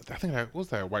was. I think what was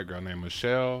that white girl named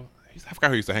Michelle? I forgot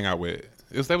who he used to hang out with.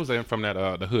 They was from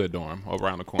that the hood dorm over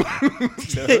around the corner.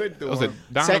 The hood dorm. Was it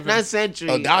Donovan? Not Century.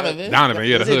 Oh, Donovan. Donovan,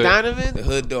 yeah, Was the hood. it Donovan? The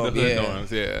hood dorm, The hood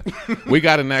dorms, yeah. We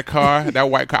got in that car, that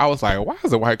white car. I was like, why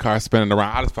is the white car spinning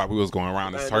around? I just thought we was going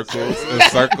around in circles and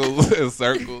circles and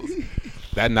circles.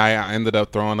 That night, I ended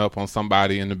up throwing up on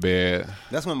somebody in the bed.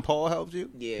 That's when Paul helped you?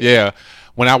 Yeah.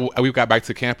 When we got back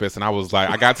to campus, and I was like,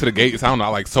 I got to the gates. I don't know. I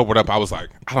like sobered up. I was like,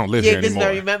 I don't live here anymore.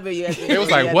 I remember you. It was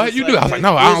like, what you do? I was like,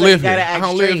 no, I don't live here. I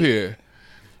don't live here.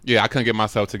 Yeah, I couldn't get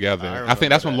myself together. I think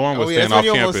that's when Lauren was staying off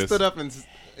you campus. Almost stood up and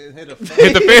hit a fence.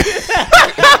 Hit the fence.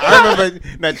 I remember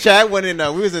that Chad went in.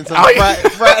 We was in some frat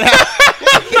house.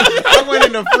 I went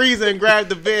in the freezer and grabbed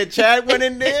the bed. Chad went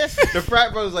in there. The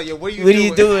frat bro was like, "Yo, what are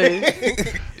you doing?"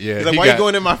 Yeah, he's like, "Why you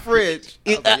going in my fridge?"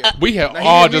 We had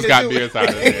all just got beers out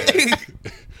of there.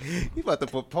 You about to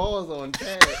put paws on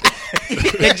Chad.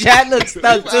 And Chad looked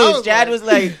stuck too. Chad was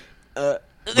like,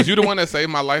 Was you the one that saved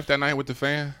my life that night with the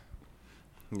fan?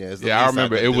 Yeah, I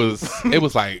remember it was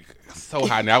like so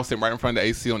hot. And I was sitting right in front of the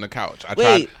AC on the couch. I Wait,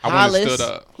 went and Hollis? stood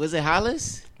up. Was it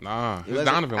Hollis? Nah, It it was wasn't-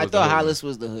 Donovan. I was thought the hood Hollis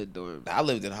was the hood dorm. I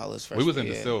lived in Hollis first. We was in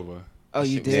year. the Silver. Oh,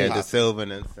 you That shit did? Yeah, the Silver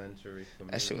and Century.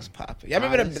 That shit was popping. Y'all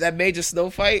remember that major snow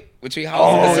fight between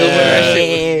Hollis Oh, and the Silver? That yeah.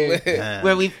 shit was lit. Man.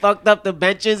 When we fucked up the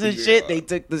benches and shit, they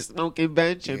took the smoking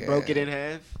bench and broke it in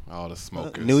half. All the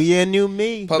smokers. New year, new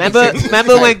me. Remember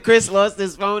when Chris lost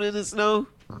his phone in the snow?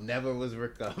 Never was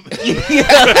recovered. He was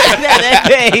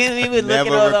Never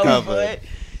looking all over recovered. for it.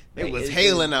 It was It's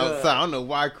hailing good. outside. I don't know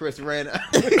why Chris ran out.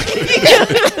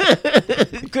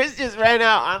 Chris just ran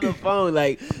out on the phone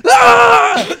like,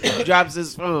 ah! Drops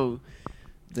his phone.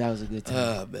 That was a good time.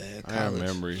 Oh man, I have college.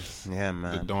 memories. Yeah, The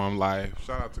man. dorm life.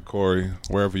 Shout out to Corey,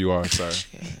 wherever you are, sir.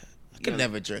 I could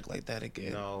never drink like that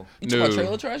again. No. You talking about No.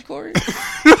 trailer trash, Corey?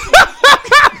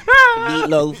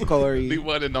 Meatloaf, Corey. The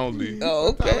one and only. Oh,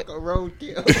 okay.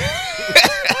 Roadkill.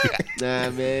 Nah,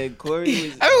 man, Corey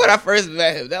was. I remember when I first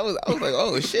met him. I was like,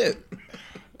 oh shit.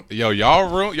 Yo,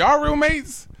 y'all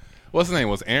roommates? What's his name?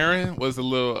 Was Aaron? Was a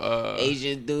little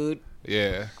Asian dude.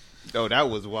 Yeah. Oh, that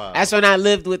was wild. That's when I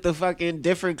lived with the fucking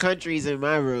different countries in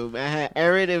my room. I had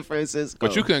Aaron and Francisco.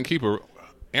 But you couldn't keep her.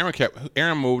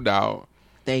 Aaron moved out.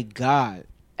 Thank God.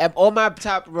 All my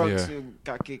top runks Yeah.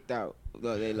 got kicked out.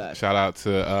 No, they left. Shout out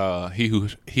to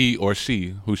he or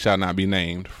she who shall not be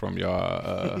named from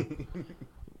y'all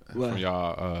What? from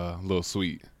y'all little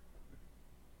suite.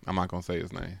 I'm not gonna say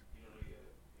his name.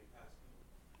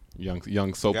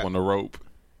 Young soap on the rope.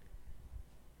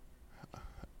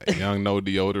 Young no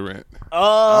deodorant.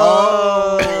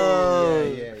 Oh.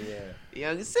 Yeah.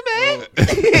 Young Simon.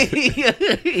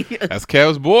 That's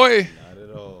Kev's boy. Not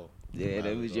at all. Yeah,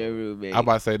 that was your roommate. I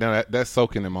about to say that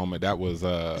soaking in moment. That was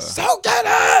Soaking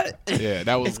it. yeah,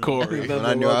 that was Corey. When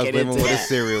I knew I was walking living into with a that.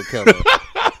 serial killer.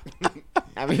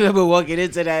 I remember walking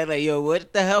into that like, yo,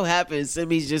 what the hell happened?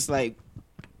 Simi's just like,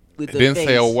 with the Didn't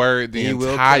say a face. word the He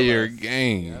will entire kill us.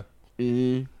 game.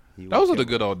 Mhm. Those are the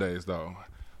good old days, though.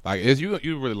 Like, you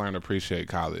really learn to appreciate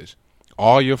college.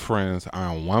 All your friends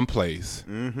are in one place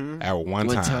at one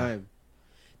time.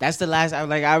 That's the last.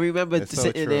 I remember That's so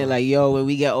sitting true. there like, yo, when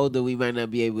we get older, we might not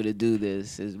be able to do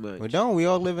this as much. Well, don't we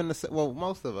all live in the well?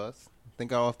 Most of us.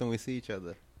 Think how often we see each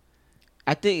other.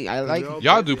 I think I like.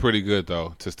 Y'all do pretty good,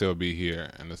 though, to still be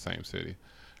here in the same city.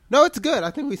 No, it's good.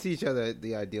 I think we see each other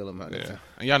the ideal amount of Yeah. time.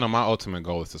 And y'all know my ultimate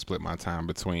goal is to split my time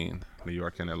between New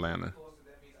York and Atlanta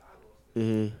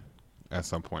at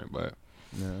some point. But,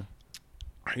 Yeah.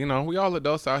 you know, we all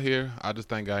adults out here. I just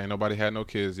thank God ain't nobody had no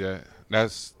kids yet.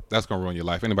 That's going to ruin your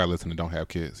life. Anybody listening don't have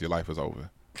kids, your life is over.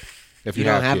 If you,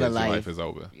 You don't have have a kids, your life. life is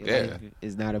over. Your Yeah. life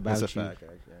is not about That's a you. fact,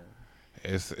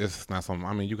 actually. It's not something.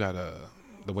 I mean, you gotta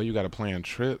the way you gotta plan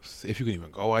trips. If you can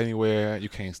even go anywhere, you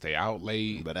can't stay out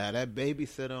late. But I had that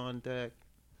babysitter on deck.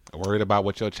 Worried about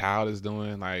what your child is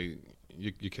doing. Like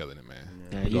you're killing it, man.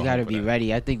 Yeah, Go you home gotta for be that.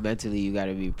 ready. I think mentally you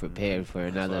gotta be prepared for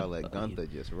That's another. why I let Gunther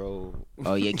just roll.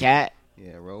 Oh, your cat?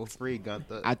 Yeah, roll free,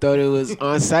 Gunther. I thought it was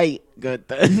on site.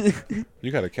 Gunther.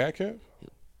 You got a cat cap?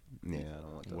 Yeah, I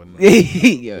don't want that.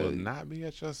 Will Yo. not be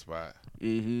at your spot.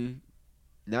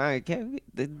 Nah, cat.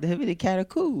 The him and the cat are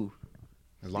cool.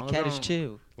 As The long cat as is I chill.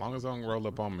 don't- As long as I don't roll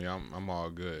up on me, I'm all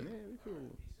good. Yeah, we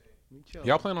cool. We chill.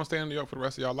 Y'all plan on staying in New York for the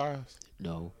rest of y'all lives?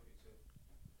 No.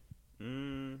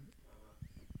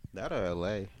 That or LA.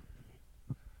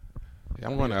 Yeah,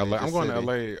 I'm going to LA. I'm going to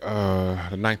LA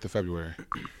the 9th of February.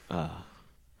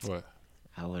 What?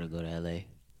 I want to go to LA.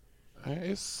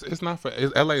 It's not for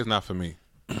LA is not for me.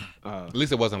 At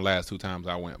least it wasn't the last 2 times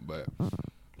I went, but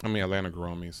I mean Atlanta grew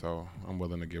on me, so I'm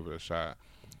willing to give it a shot.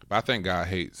 But I think God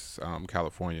hates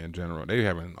California in general. They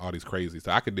having all these crazy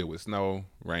stuff. I could deal with snow,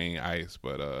 rain, ice,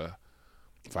 but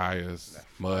fires,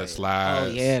 mudslides. Oh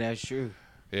yeah, that's true.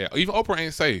 Yeah, even Oprah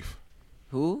ain't safe.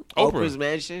 Who? Oprah. Oprah's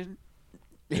mansion.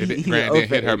 Granted, didn't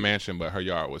hit her mansion, but her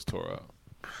yard was tore up.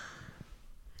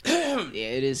 Yeah,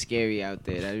 it is scary out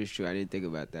there. That is true. I didn't think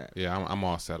about that. Yeah, I'm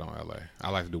all set on LA. I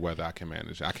like to do weather I can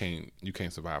manage. You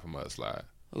can't survive a mudslide.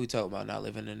 What we talking about not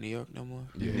living in New York no more?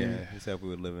 Yeah, except we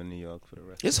would live in New York for the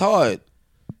rest. It's hard.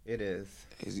 It is.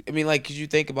 I mean, like, 'cause you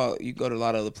think about, you go to a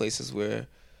lot of other places where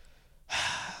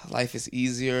life is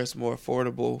easier, it's more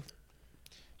affordable,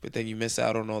 but then you miss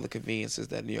out on all the conveniences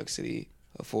that New York City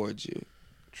affords you.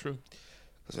 True.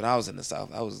 Because when I was in the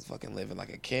South, I was fucking living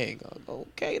like a king. I was like,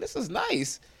 okay, this is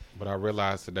nice. But I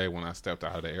realized today when I stepped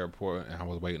out of the airport and I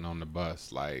was waiting on the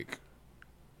bus, like,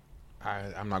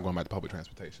 I'm not going back to public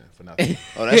transportation for nothing.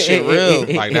 Oh, that shit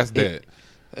real. Like, that's dead.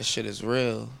 That shit is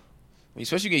real. I mean,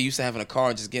 especially you get used to having a car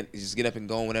and just get up and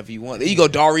go whenever you want. There you go,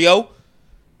 Dario.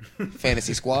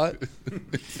 Fantasy Squad.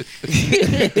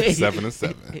 7 and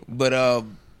 7. But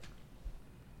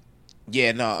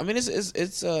Yeah, no. I mean,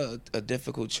 it's a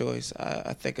difficult choice.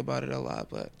 I think about it a lot,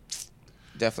 but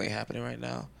definitely happening right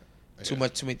now. Too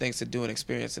many things to do and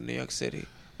experience in New York City.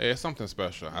 Yeah, it's something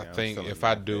special. I think if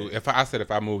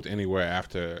I moved anywhere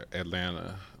after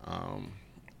Atlanta,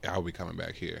 I would be coming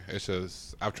back here. It's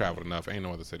just I've traveled enough. Ain't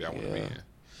no other city I want to be in.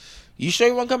 You sure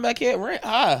you want to come back here? Rent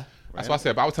high. That's what I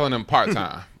said. But I was telling them part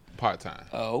time.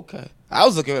 Oh, okay. I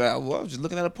was just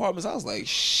looking at apartments. I was like,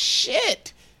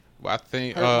 shit. Well, I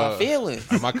think hurt my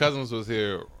feelings. My cousins was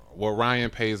here. Well, Ryan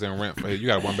pays in rent for his. You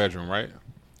got a 1-bedroom, right?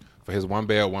 For his 1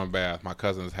 bed, 1 bath. My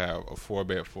cousins have a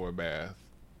 4-bed, 4-bath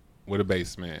with a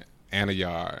basement and a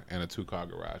yard and a 2-car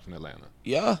garage in Atlanta.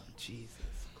 Yeah. Jesus.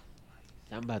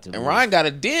 I'm about to. And Ryan got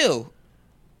a deal.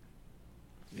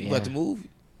 You about to move?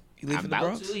 You leaving the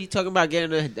Bronx? He talking about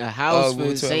getting a house for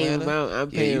the same amount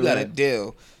I'm paying. You got a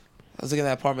deal. I was looking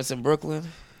at apartments in Brooklyn.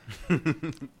 Hey,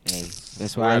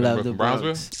 that's why I love the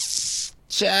Bronx.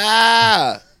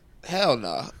 Child. Hell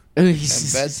no. And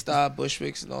Bed-Stuy,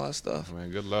 Bushwicks, and all that stuff.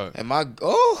 Man, good luck. And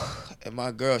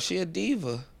my girl, she a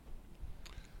diva.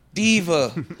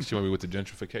 Diva. She want to be with the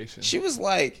gentrification. She was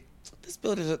like, this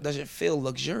building doesn't feel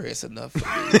luxurious enough for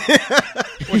me.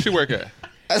 Where she work at?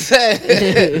 I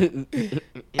said,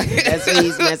 that's what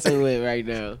he's messing with right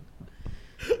now.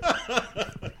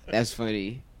 That's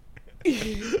funny.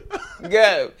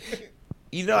 Yeah.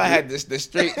 You know I had the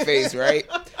straight face, right?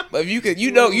 But if you could,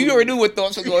 you already knew what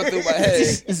thoughts were going through my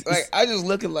head. Like, I just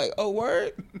looking like, oh,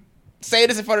 word? Say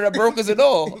this in front of the brokers and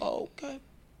all. Oh, okay.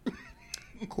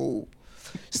 Cool.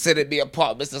 Said it'd be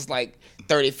apartments that's like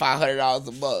 $3,500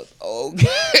 a month.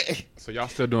 Okay. So y'all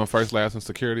still doing first, last, and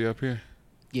security up here?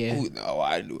 Yeah. Ooh, no,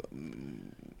 I do.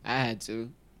 I had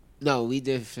to. No, we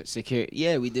did security.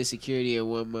 Yeah, we did security in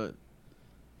 1 month.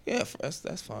 Yeah,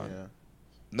 that's fine. Yeah.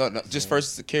 No, just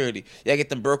first security. Yeah, get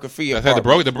them broker fee. I said the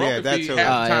broker fee half the time.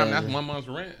 Yeah. That's 1 month's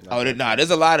rent. Oh, there's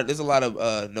a lot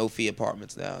of no fee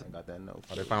apartments now. I got that no.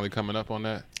 Are they finally coming up on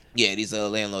that? Yeah, these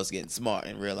landlords getting smart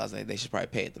and realizing they should probably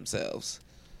pay it themselves.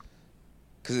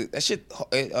 Cause that shit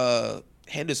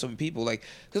hinders some people. Like,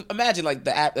 cause imagine like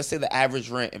let's say the average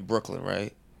rent in Brooklyn,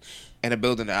 right, and a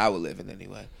building that I would live in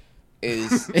anyway,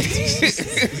 is. Gotta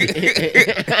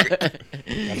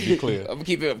be clear. I'm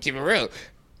keep it real.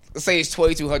 Let's say it's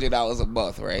 $2,200 a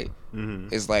month, right? Mm-hmm.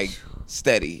 It's like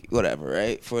steady, whatever,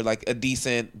 right? For like a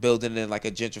decent building in like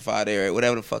a gentrified area,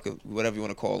 whatever you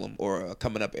want to call them, or a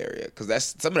coming up area, because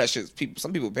that's some of that shit.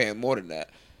 Some people paying more than that,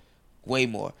 way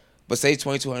more. But say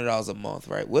 $2,200 a month,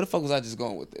 right? Where the fuck was I just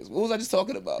going with this? What was I just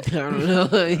talking about? I don't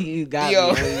know. You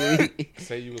got me.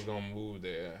 Say you was gonna move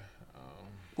there.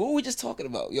 What were we just talking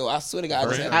about? Yo, I swear to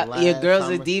God, your girl's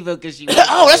a diva because she.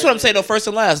 Oh, that's what I'm saying. No, first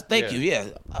and last. Thank you. Yeah,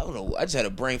 I don't know. I just had a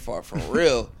brain fart for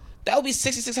real. That would be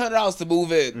 $6,600 to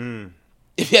move in.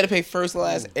 If you had to pay first,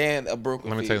 last, and a broker.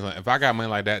 Let me tell you something. If I got money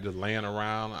like that just laying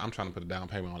around, I'm trying to put a down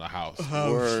payment on a house.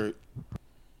 Word.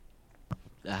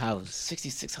 A house.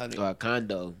 $6,600 or a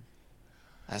condo.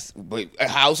 But a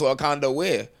house or a condo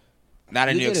where? Not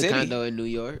in New York City. A condo in New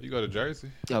York. You go to Jersey.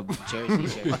 Oh,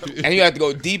 Jersey. And you have to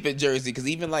go deep in Jersey because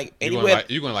even like anywhere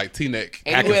you're going like Teaneck.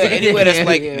 Anywhere that's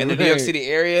like in the New York City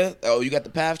area. Oh, you got the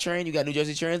PATH train. You got New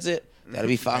Jersey Transit. That'll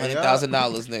be $500,000,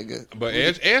 nigga. But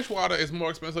Edgewater is more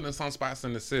expensive than some spots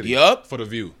in the city. Yup. For the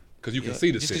view. Because you can see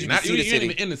the city. Not you ain't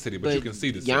even in the city, but you can see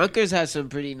the city. Yonkers has some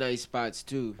pretty nice spots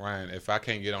too. Ryan, if I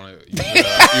can't get on it, using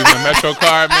a Metro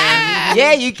card, man.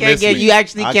 Yeah, you can get. You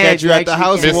actually can. Catch you at the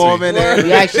house warming.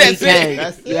 You actually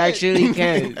can. You actually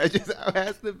can. That's just how it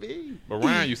has to be. But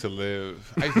Ryan used to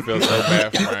live. I used to feel so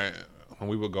bad for Ryan when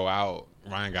we would go out.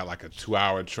 Ryan got like a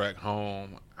 2-hour trek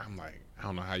home. I'm like, I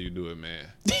don't know how you do it, man.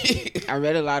 I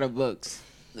read a lot of books.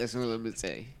 That's what I'm gonna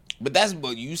say. But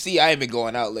you see, I ain't been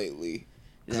going out lately.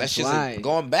 That's just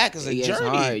going back is a journey.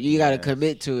 Hard. You got to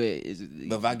commit to it.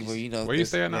 But if I give you where you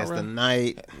staying now? The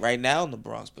night right now in the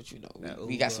Bronx, but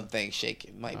we got some things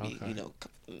shaking. Might be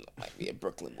might be a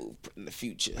Brooklyn move in the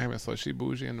future. Hey man, so she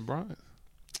bougie in the Bronx.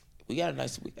 We got a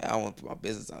nice. I don't want to put my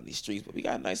business on these streets, but we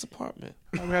got a nice apartment.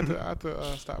 We have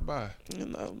to stop by.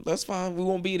 That's fine. We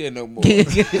won't be there no more. We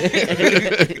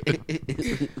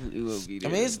won't be there.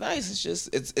 I mean, it's nice. It's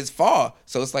just it's far,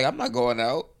 so it's like I'm not going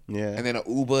out. Yeah. And then an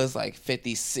Uber is like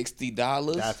 $50,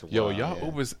 $60. That's wild, y'all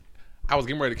Ubers. I was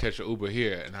getting ready to catch an Uber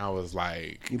here, and I was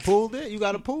like, "You pulled it? You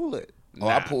got to pull it." Oh,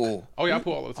 I pull. Oh yeah, I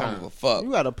pull all the time. I don't give a fuck.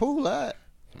 You got to pull that.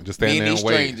 Just stand there and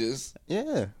wait. Strangers.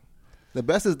 Yeah. The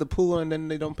best is the pool, and then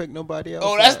they don't pick nobody else.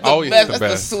 Oh, that's the best.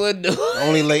 That's the swindle.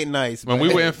 Only late nights. When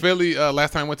we were in Philly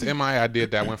last time I went to MIA, I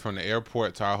did that. Went from the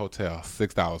airport to our hotel.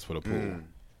 $6 for the pool.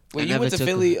 When you went to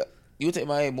Philly, you went to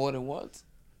MIA more than once?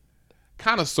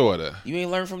 Kind of, sorta. You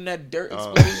ain't learned from that dirt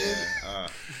explosion.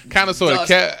 Kind of, sorta.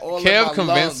 Dust all in Kev my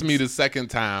convinced lungs. me the second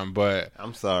time, but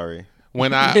I'm sorry.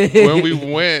 when we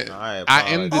went, I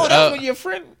ended Oh, that's up when your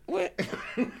friend went.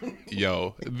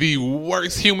 the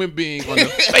worst human being on the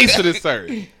face of this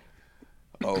earth.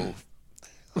 Oh,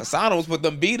 Hassan was put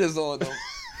them beaters on them.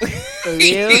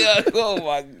 Yeah. Oh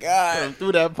my god,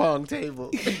 Through that pong table.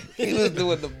 he was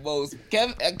doing the most.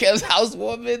 Kev's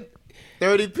housewarming.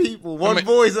 30 people. One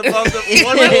voice above them.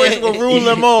 One voice will rule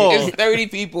them all. It's 30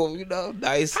 people. You know,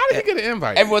 nice. How did you get an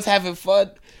invite? Everyone's having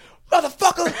fun.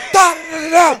 Motherfucker,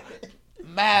 da.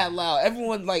 Mad loud.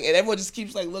 Everyone and everyone just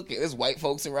keeps looking. There's white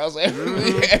folks around, so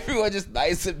everyone just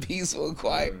nice and peaceful and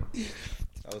quiet.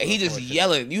 And he just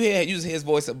yelling. You just hear his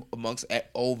voice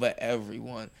over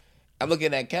everyone. I'm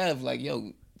looking at Kev like,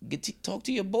 yo, talk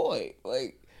to your boy.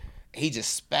 Like, he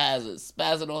just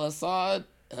spazzing on Hassan.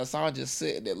 Hassan just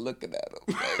sitting there looking at him,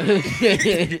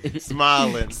 like,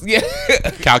 smiling, yeah,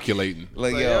 calculating.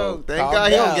 Like, yo, thank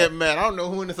God he don't get mad. I don't know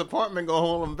who in this apartment gonna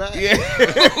hold him back. Yeah,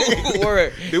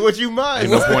 word. Do what you mind.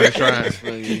 Ain't no point in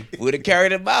trying. Would have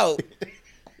carried him out.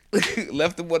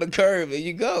 Left him on the curb, and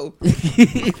you go.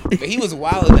 But he was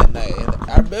wilding that night, and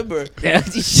I remember.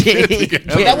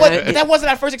 That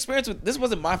wasn't our first experience with. This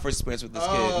wasn't my first experience with this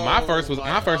kid. My first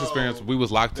experience. We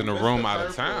was locked in a room out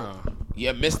of town.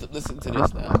 Yeah, listen to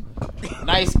this now.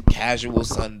 Nice casual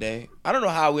Sunday. I don't know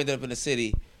how we ended up in the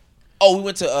city. Oh, we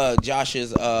went to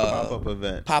Josh's pop-up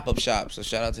event, pop-up shop. So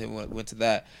shout out to him. We went to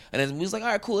that, and then we was like, all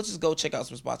right, cool. Let's just go check out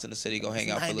some spots in the city. Go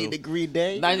hang out for a little. 90-degree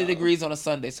day. 90 degrees on a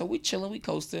Sunday. So we chilling, we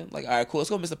coasting. Like, all right, cool. Let's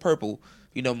go, Mr. Purple.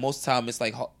 You know, most of the time it's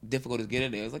difficult to get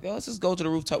in there. It's like, oh, let's just go to the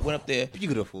rooftop. Went up there.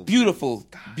 Beautiful.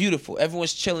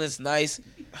 Everyone's chilling. It's nice.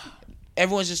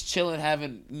 Everyone's just chilling,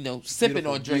 having, sipping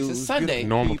on drinks. It's Sunday.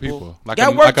 Normal people. Like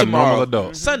a normal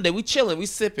adult. Sunday, we chilling, we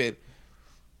sipping.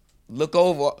 Look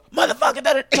over,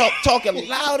 motherfucker, talking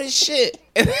loud as shit.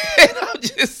 And I'm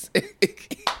just,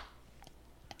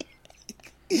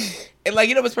 and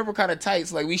Miss Purple kind of tight.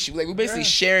 So we basically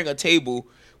sharing a table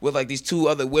with these two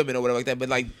other women or whatever like that. But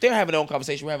they're having their own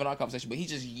conversation, we're having our conversation. But he's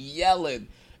just yelling,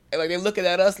 and they're looking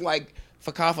at us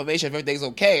for confirmation if everything's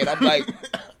okay. And I'm like,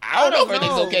 I don't know if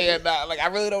everything's okay or not. I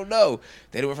really don't know.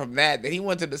 Then went from that. Then he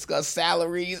wanted to discuss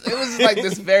salaries. It was just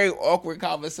this very awkward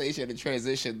conversation and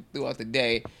transition throughout the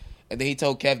day. And then he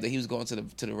told Kev that he was going to the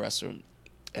restroom.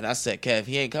 And I said, Kev,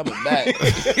 he ain't coming back.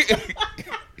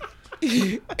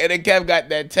 And then Kev got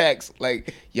that text,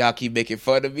 y'all keep making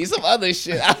fun of me. Some other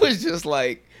shit. I was just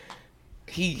like,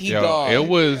 he gone. It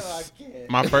was,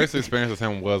 my first experience with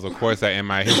him was, of course, at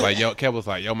MIA. He was like, Kev was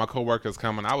like, my coworker's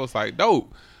coming. I was like,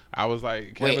 dope. I was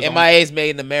like, Kev wait, MIA's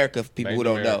made in America for people who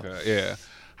don't know. Yeah.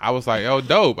 I was like,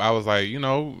 dope. I was like,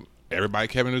 everybody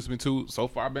Kevin introduced me to so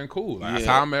far been cool. That's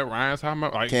how I met Ryan. That's how I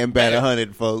met. Can't bat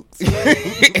 100, folks.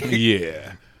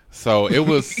 Yeah. So it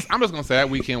was. I'm just gonna say that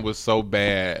weekend was so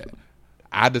bad.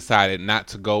 I decided not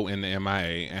to go in the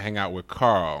MIA and hang out with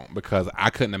Carl because I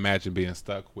couldn't imagine being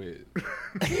stuck with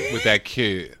that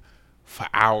kid for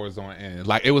hours on end.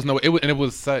 It was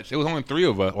only 3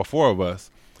 of us or 4 of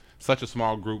us. Such a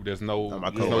small group. There's no.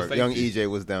 My coworker, young EJ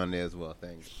was down there as well.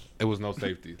 Thanks. It was no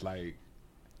safety.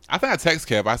 I think I text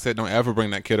Kev. I said, don't ever bring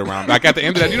that kid around. At the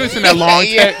end of that, you seen that long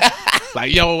text? I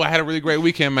had a really great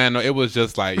weekend, man. No, it was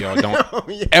just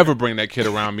don't ever bring that kid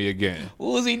around me again. What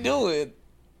was he doing?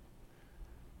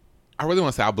 I really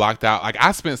want to say I blocked out.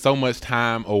 I spent so much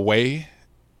time away.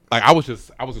 I was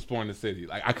exploring the city.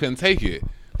 I couldn't take it.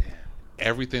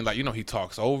 Everything, he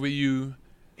talks over you.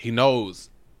 He knows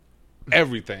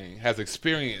everything, has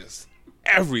experienced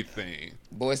everything.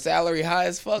 Boy, salary high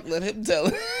as fuck. Let him tell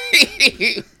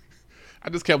it. I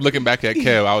just kept looking back at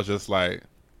Kev. I was just like,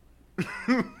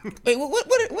 wait, what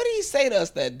did he say to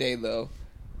us that day though?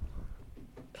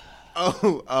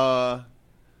 Oh,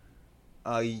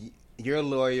 you're a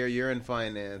lawyer. You're in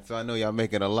finance, so I know y'all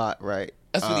making a lot, right?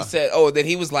 That's what he said. Oh, then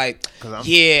he was like,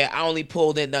 "Yeah, I only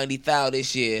pulled in 90,000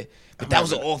 this year, but that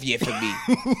was an off year for me."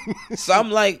 So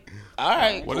I'm like, "All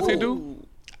right, what cool. does he do?"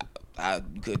 I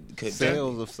could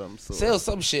sales of some sort. Sales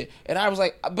some shit. And I was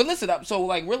like, but listen up. So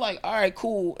we're like, all right,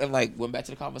 cool. And went back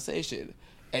to the conversation.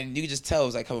 And you just tell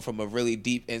it was coming from a really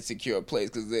deep, insecure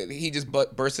place because he just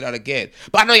bursted out again.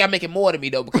 But I know y'all making more than me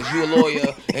though because you a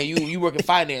lawyer and you work in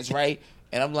finance, right?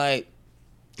 And I'm like,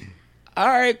 all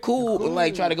right, cool.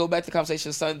 And trying to go back to the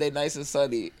conversation Sunday, nice and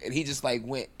sunny. And he just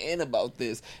went in about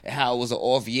this and how it was an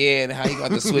off year and how he got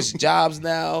to switch jobs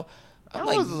now. I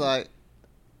was like,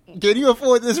 can you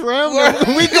afford this round?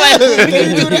 We can do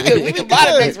that. We can buy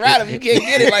the next round if you can't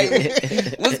get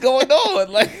it. What's going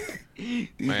on?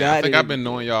 Man, I think I've been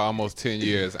knowing y'all almost 10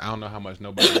 years. I don't know how much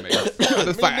nobody makes.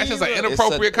 It's like that's just an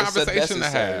inappropriate conversation to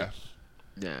have.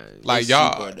 Nah, like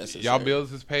y'all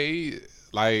bills is paid.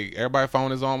 Like everybody's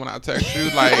phone is on when I text you.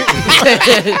 Like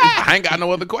I ain't got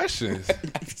no other questions.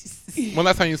 When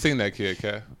last time you seen that kid,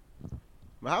 Kev?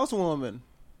 My housewoman.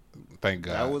 Thank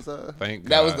God. That was thank God.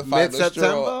 That was the final mid-September,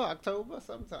 straw. October,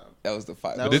 sometime. That was the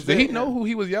fight. Did he know who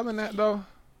he was yelling at though?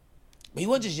 He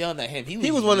wasn't just yelling at him.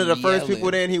 He was one of the first people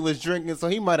there, and he was drinking, so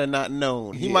he might have not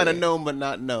known. He might have known, but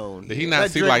not known. Did he not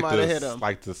see like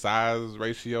the size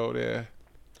ratio there?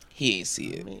 He ain't see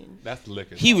it. That's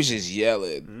liquor. He was just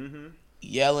yelling,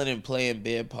 yelling and playing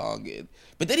beer pong.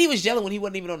 But then he was yelling when he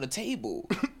wasn't even on the table.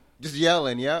 Just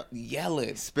yelling, yep.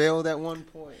 Yelling. Spilled at one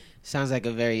point. Sounds like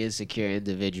a very insecure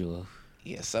individual.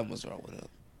 Yeah, something was wrong with him.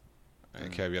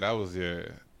 And Kev, that was your...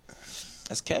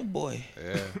 That's Kev boy.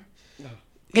 Yeah.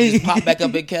 He just popped back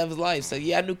up in Kev's life. So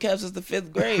yeah, I knew Kev since the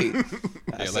 5th grade.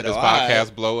 Let this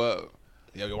podcast blow up.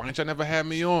 Yo, why ain't y'all never had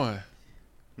me on?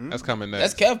 That's coming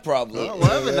next. That's Kev problem. Oh,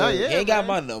 whatever, not yet. He ain't got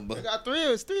my number. We got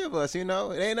three of us, you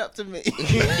know. It ain't up to me.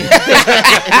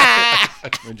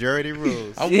 Majority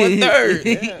rules. I'm 1/3.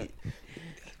 Yeah.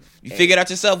 You figured out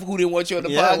yourself who didn't want you on the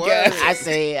podcast. I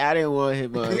say I didn't want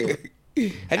him on here.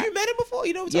 Have you met him before?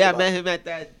 You know what I'm I talking met him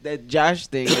at that Josh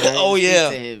thing. Oh, yeah.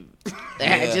 To him.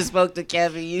 I just spoke to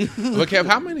Kev and you. But Kev,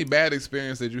 how many bad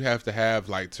experiences did you have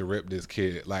like to rip this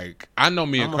kid? Like I know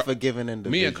me I'm and a forgiving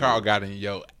individual. Me and Carl got in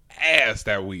your ass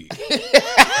that week.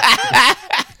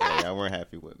 Y'all weren't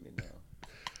happy with me now.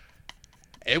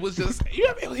 It was just,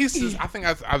 he's just. I think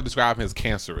I've described him as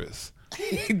cancerous.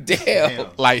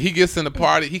 Damn. Like he gets in the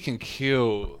party, he can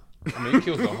kill. I mean, he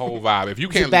kills the whole vibe. If you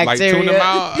can't like tune him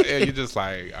out, yeah, you're just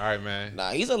like, all right, man.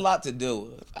 Nah, he's a lot to deal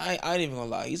with. I ain't even gonna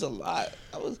lie, he's a lot.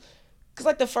 Cause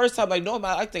like the first time, like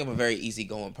I think I'm a very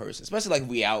easygoing person, especially like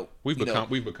we out. We've become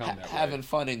that having way.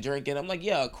 fun and drinking. I'm like,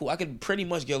 yeah, cool. I can pretty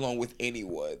much get along with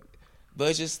anyone, but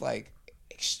it's just like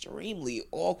extremely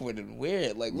awkward and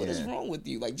weird. Like, what is wrong with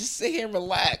you? Like, just sit here and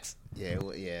relax. Yeah,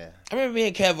 well, yeah. I remember me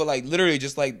and Kev were like literally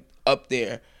just like up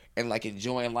there and like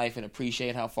enjoying life and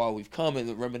appreciating how far we've come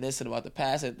and reminiscing about the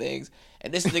past and things.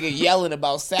 And this nigga yelling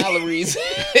about salaries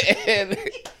and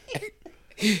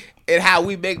how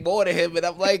we make more than him. And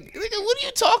I'm like, nigga, what are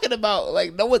you talking about?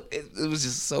 Like, no one. It was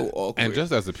just so awkward. And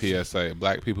just as a PSA,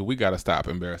 black people, we got to stop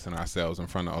embarrassing ourselves in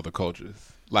front of other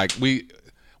cultures. Like we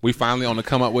finally on to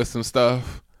come up with some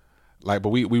stuff. Like, but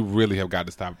we really have got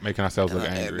to stop making ourselves look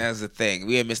angry. And that's the thing.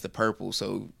 We had Mr. Purple,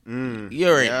 so you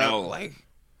already know. Like,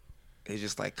 it's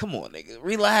just like, come on, nigga,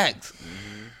 relax.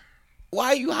 Why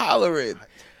are you hollering?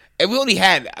 And we only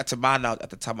had, to my knowledge, at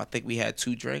the time, I think we had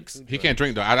 2 drinks. He can't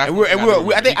drink though. I think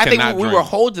we were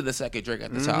holding the second drink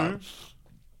at the time.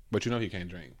 But you know he can't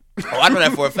drink. Oh, I know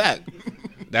that for a fact.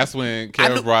 That's when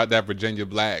Kev brought that Virginia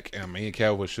Black, and me and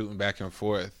Kev was shooting back and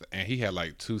forth, and he had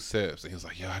like 2 sips, and he was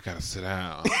like, "Yo, I gotta sit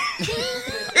down."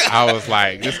 I was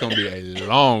like, "This gonna be a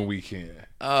long weekend."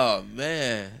 Oh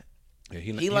man, yeah,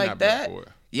 he like that.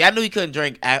 Yeah, I knew he couldn't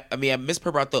drink. I mean, at Miss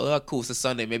Purple, I thought, "Oh, cool, it's a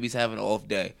Sunday, maybe he's having an off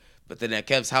day." But then at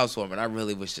Kev's housewarming, I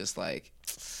really was just like,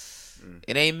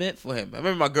 "It ain't meant for him." I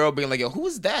remember my girl being like, "Yo, who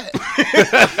is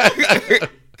that?"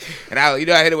 And I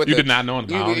hit it with did not know him.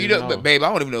 But babe,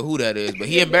 I don't even know who that is. But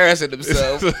he embarrassing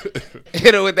himself.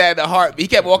 Hit it with that in the heart. He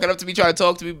kept walking up to me trying to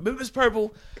talk to me. Miss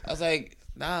Purple. I was like,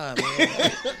 nah,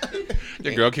 man.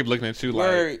 Your girl keep looking at you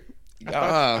like,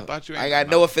 I thought you ain't. I got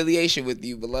no affiliation with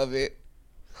you, beloved.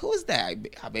 Who is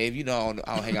that? Babe, you know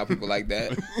I don't hang out with people like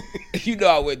that. You know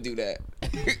I wouldn't do that.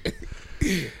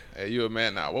 Hey, you a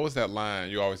man now. What was that line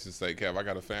you always just say, Kev? I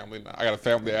got a family now. I got a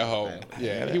family at home.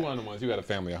 Yeah, he one of the ones. You got a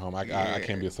family at home. I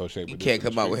can't be associated with this. You can't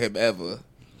come out with him ever.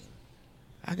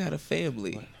 I got a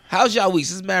family. How's y'all weeks?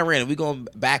 This is mad random. We going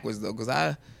backwards though, because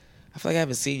I feel like I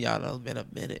haven't seen y'all in a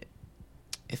minute.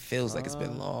 It feels like it's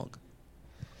been long.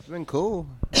 It's been cool.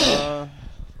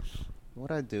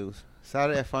 What'd I do?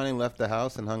 Saturday I finally left the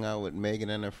house and hung out with Megan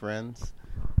and her friends.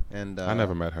 And I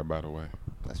never met her, by the way.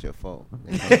 That's your fault.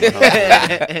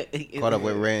 Caught up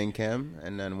with Ray and Kim,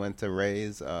 and then went to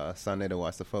Ray's Sunday to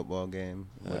watch the football game.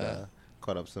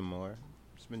 Caught up some more.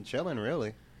 Just been chilling,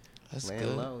 really. That's laying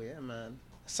good. low, yeah, man.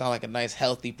 Sound like a nice,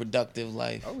 healthy, productive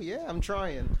life. Oh yeah, I'm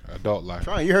trying. Adult life.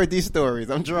 You heard these stories.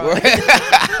 I'm trying.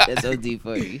 That's OD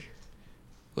funny.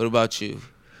 What about you?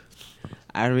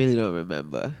 I really don't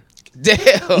remember.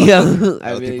 Damn. Yo,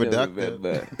 I really don't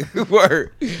remember.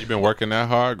 Word. You been working that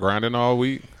hard, grinding all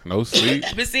week, no sleep.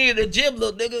 Been seeing you in the gym,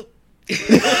 little nigga.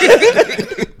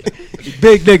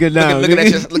 Big nigga now. Looking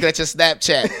at your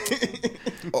Snapchat.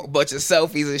 bunch of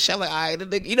selfies and shit. Like, all right, the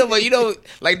nigga, you know,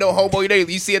 like no homo.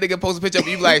 You see a nigga post a picture of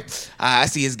you, be like, I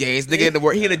see his gains. Nigga in the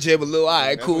work, he in the gym a little. All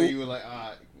right, cool. You were like,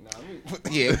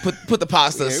 Yeah, put the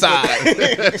pasta aside.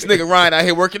 This nigga Ryan out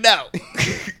here working out.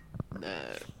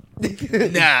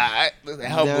 Nah,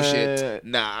 humble shit.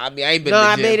 Nah, I mean, I ain't been. No, to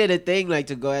the I gym. made it a thing like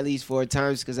to go at least 4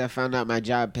 times because I found out my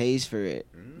job pays for it.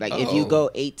 Like if you go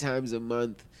 8 times a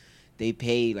month, they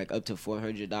pay like up to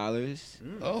 $400.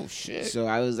 Oh shit! So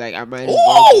I was like, I might as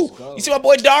well just go. You see my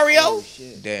boy Dario? Oh,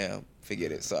 shit. Damn,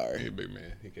 forget it. Sorry. He a big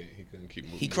man. He couldn't keep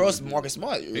moving. He crossed Marcus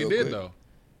Smart. He did though.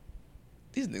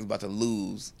 These niggas about to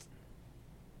lose.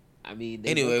 I mean,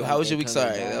 anyway, how was your week?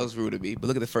 Sorry, that was rude of me. But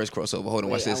look at the first crossover. Hold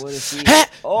on, watch this.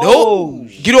 Oh, no!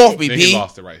 Get off me, Then B. he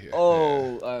lost it right here.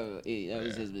 That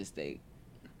was his mistake.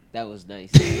 That was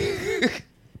nice.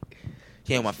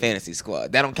 He on my fantasy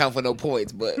squad. That don't count for no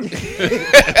points, but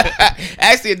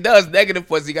actually it does. Negative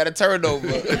points. He got a turnover.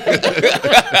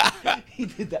 He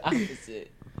did the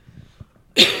opposite.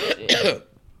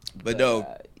 But no.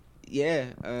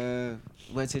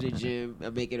 Went to the gym. I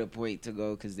make it a point to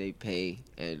go because they pay,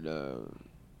 and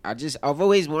I've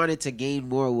always wanted to gain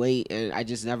more weight, and I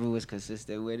just never was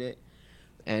consistent with it.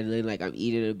 And then like I'm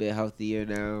eating a bit healthier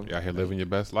now. You out here living your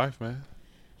best life, man.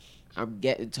 I'm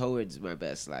getting towards my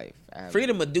best life.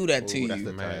 Freedom will do that to you, that's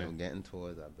the man. title, getting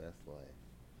towards our best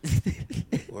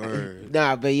life. Word.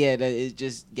 Nah, but yeah, it's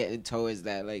just getting towards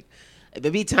that. Like,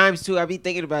 there be times too. I be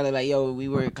thinking about it. Like, yo, when we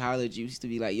were in college, you used to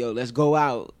be like, yo, let's go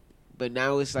out. But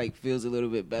now it's like feels a little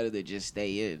bit better to just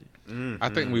stay in. I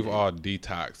think we've all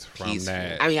detoxed from Peaceful.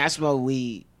 that. I mean, I smoke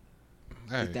weed.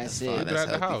 Hey, That's Fine, it. that's at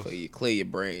the healthy house. for you. Clear your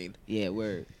brain. Yeah,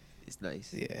 word. It's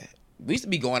nice. Yeah. We used to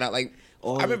be going out like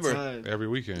All I the remember time. Every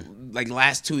weekend. like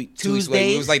last two weeks ago,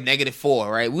 Tuesdays? it was like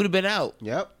 -4, right? We would have been out.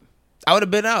 Yep. I would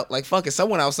have been out. Like fuck it,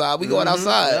 someone outside. We going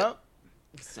outside. Yep.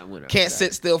 Someone Can't outside.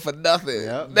 sit still for nothing.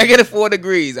 Yep. -4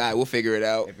 degrees. All right, we'll figure it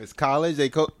out. If it's college, they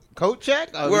coat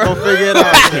check. We're Word. gonna figure it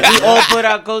out. We all put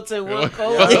our coats in one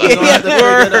coat. Yeah, we gonna have to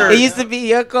figure it out. It used to be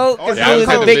your coat because Yeah, I it was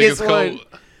had the the biggest biggest one. coat.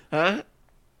 Huh?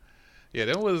 Yeah,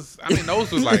 those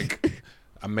was like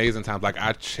amazing times. Like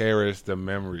I cherish the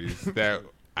memories that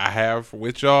I have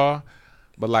with y'all.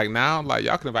 But like now, like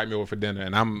y'all can invite me over for dinner,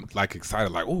 and I'm like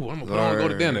excited, like, ooh, I'm gonna go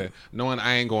to dinner, knowing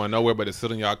I ain't going nowhere but to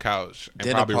sit on y'all couch and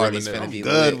Dinner probably party's reminisce. finna be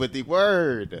Good lit. with the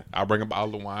word. I'll bring a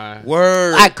bottle of wine.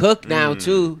 Word. I cook now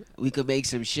too. We could make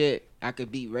some shit. I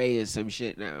could beat Ray in some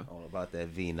shit now. All about that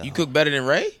vino. You cook better than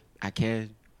Ray? I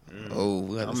can. Oh,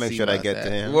 we gotta I'll make see sure I about get that.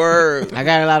 to him. Word. I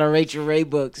got a lot of Rachel Ray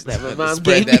books that my mom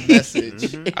Spread gave that me.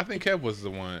 message. I think Kev was the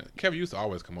one. Kev used to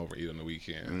always come over and eat on the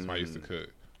weekends. That's why I used to cook.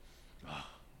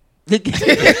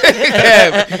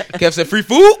 Kev said free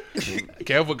food.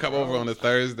 Kev would come over on a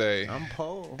Thursday I'm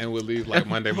Paul. and would leave like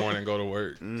Monday morning and go to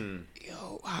work.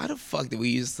 Yo, how the fuck did we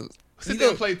used to Sit there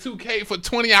and play 2K for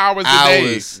 20 hours a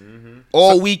day. hours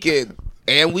all weekend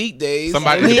and weekdays?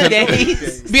 Somebody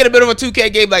Weekdays. Be in the middle of a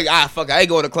 2K game, like fuck, I ain't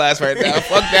going to class right now.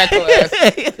 Fuck that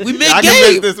class. We mid I can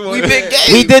game. make this one. We mid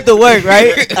game. We did the work,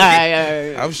 right? All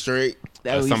right. I'm straight.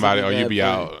 That used to somebody, be or you bad be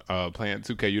fun. out playing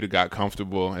 2K, you'd have got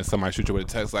comfortable, and somebody shoot you with a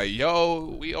text like,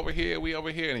 "Yo, we over here," and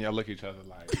y'all look at each other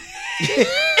like.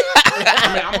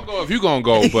 I mean, I'm gonna go if you gonna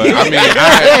go, but I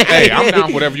mean, I'm down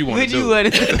for whatever you want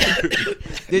to do.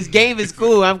 This game is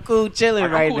cool. I'm cool chilling Like,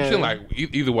 I'm right cool now. chilling, like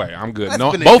either way, I'm good. Let's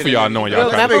No, finish both it of y'all in. knowing Yo, y'all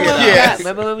trying remember, to when figure we it out. got,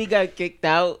 remember when we got kicked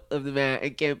out of the man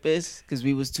campus because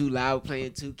we was too loud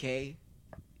playing 2K?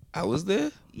 I was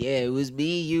there. Yeah, it was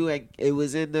me, you, and it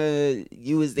was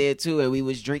you was there too, and we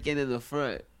was drinking in the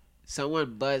front.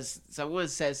 Someone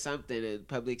said something, and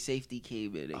public safety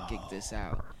came in and kicked us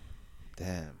out.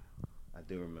 Damn. I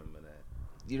do remember that.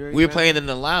 You know, We were playing in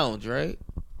the lounge, right?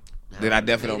 Then I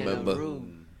definitely don't remember.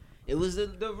 Room. It was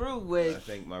in the room where I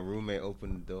think my roommate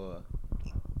opened the door.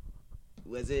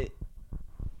 was it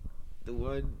the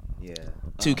one? Yeah.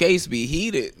 2K used to be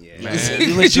heated. Yeah. Man.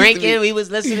 We was drinking. We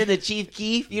was listening to Chief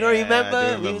Keef. You don't Yeah, I remember? do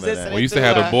We remember was that. listening. We used to to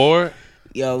have the board.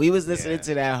 Yo, we was listening Yeah.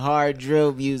 to that hard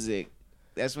drill music.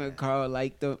 That's when Carl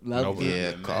liked them. Loved Nobody-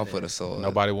 it. Yeah, call for the soul.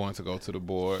 Nobody wanted to go to the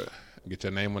board, get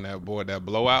your name on that board, that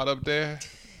blowout up there.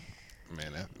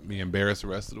 Man, that be embarrassed the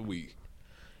rest of the week.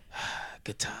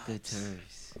 Good times. Good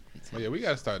times. But yeah, we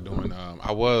gotta start doing. I don't know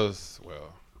how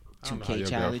 2K your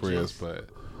challenges. girlfriend is, but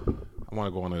I want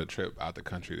to go on a trip out the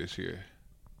country this year.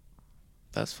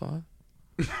 That's fine.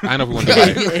 I know if we want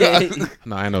to.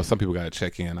 No, I know some people got to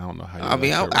check in. I don't know how. I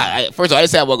mean, first of all, I didn't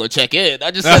say I wasn't gonna check in.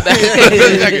 I just said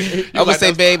that. I'm gonna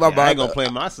say, babe, I ain't gonna play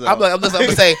myself. I'm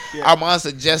gonna say, our mom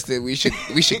suggested we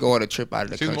should go on a trip out of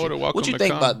the She's country. more than welcome What you to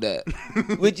think come. about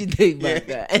that? What you think about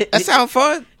that? That sound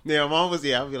fun? Yeah, mom was.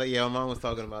 Yeah, I'll be like, yeah, my mom was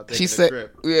talking about taking She a said,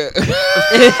 trip. yeah.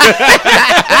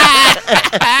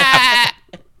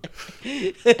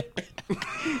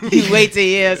 You wait to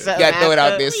hear something. Gotta throw it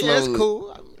out there Yeah, slowly. that's cool.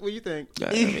 What do you think?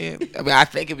 I mean, I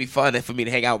think it'd be fun for me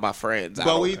to hang out with my friends.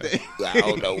 Well, what do you think? I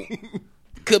don't know.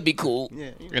 Could be cool.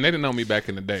 Yeah. And they didn't know me back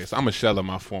in the day, so I'm a shell of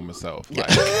my former self. Like,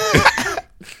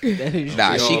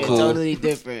 Nah, she cool. Totally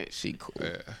different. She cool.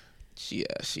 yeah.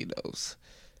 She knows.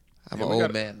 I'm Yeah, an we old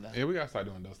gotta- man now. Yeah, we gotta start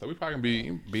doing those stuff. We probably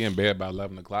can be in bed by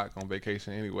 11 o'clock on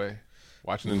vacation anyway,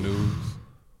 watching the news.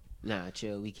 Nah,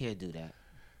 chill. We can't do that.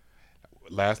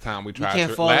 Last time we tried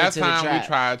can't to fall last into the time we trap.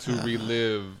 tried to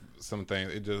relive some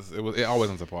things. It always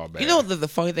ends up all bad. You know the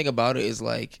funny thing about it is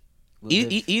like,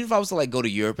 even if I was to like go to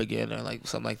Europe again or like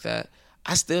something like that,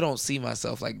 I still don't see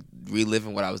myself like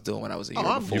reliving what I was doing when I was a year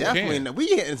I'm before. definitely. We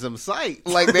getting some sights.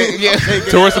 Like that, yeah.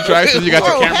 Tourist attractions, you got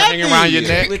your camera hanging around your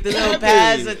neck. With the little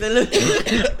pads. With the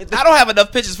little I don't have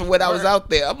enough pictures from when I was out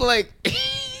there. I'm like,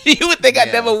 you would think I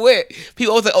never went.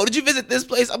 People always like, oh, did you visit this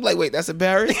place? I'm like, wait, that's in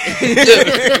Paris?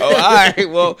 Oh, all right.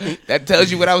 Well, that tells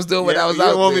you what I was doing when I was you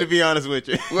out don't want there. me to be honest with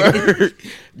you.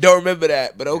 Don't remember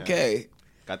that, but okay.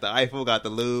 Got the Eiffel, got the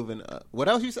Louvre, and what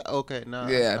else you said? Okay, no.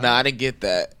 Yeah, nah, I didn't get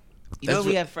that. You know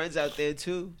we have friends out there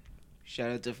too.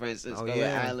 Shout out to Francisco and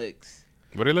Alex.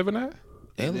 Where they living at?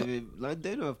 They live in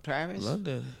London or Paris?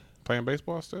 London. Playing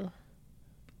baseball still?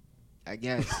 I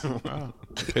guess. Wow.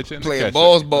 The pitcher and the Playing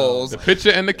catcher. balls. The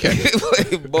pitcher and the catcher.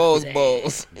 Playing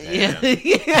balls. Yeah.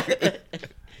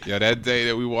 Yeah, that day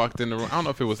that we walked in the room, I don't know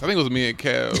if it was, I think it was me and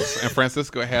Kev, and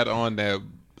Francisco had on that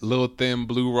little thin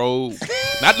blue robe.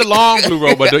 Not the long blue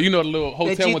robe, but the little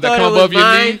hotel one that come above your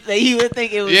knee. That you would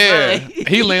think it was Yeah. mine.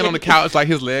 He laying on the couch like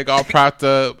his leg all propped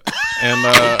up. And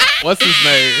what's his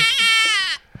name?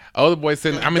 Other boy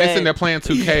sitting, I mean, they sitting there playing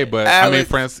 2K, but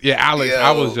Alex. Alex, Yo.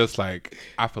 I was just like,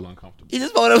 I feel uncomfortable. He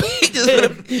just put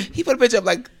a picture up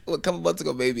like a couple months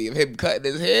ago, maybe, of him cutting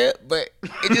his hair, but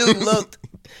it just looked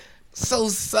so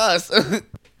sus.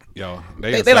 Yo,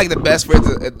 They like the best friends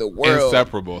in the world.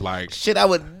 Inseparable. Like, Shit I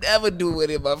would never do with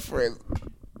any of my friends.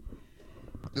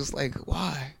 Just like,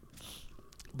 why?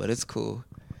 But it's cool.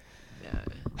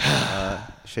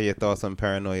 Share your thoughts on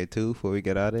Paranoia 2 before we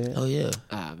get out of here. Oh, yeah.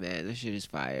 Ah, man, this shit is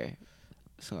fire.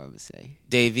 That's all I'm going to say.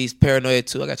 Davies, Paranoia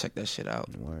 2. I got to check that shit out.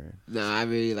 Word. Nah, I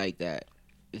really like that.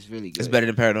 It's really good. It's better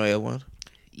than Paranoia 1.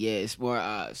 Yeah, it's more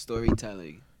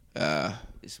storytelling.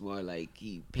 It's more like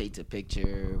he paints a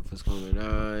picture of what's going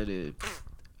on, and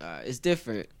it's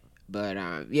different. But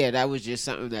yeah, that was just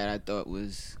something that I thought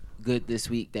was good this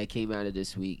week. That came out of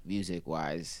this week, music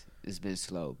wise. It's been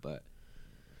slow, but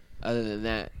other than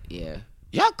that, yeah.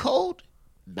 Y'all cold?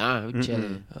 Nah, I'm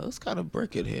chilling. Oh, it's kind of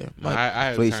brick in here. I had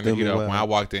to Please turn do the heat me up. well. When I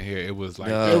walked in here, it was like,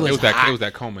 No. it It was was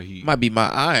that coma heat. Might be my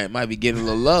iron. Might be getting a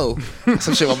little low.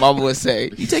 Some shit my mama would say.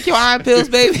 You take your iron pills,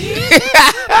 baby?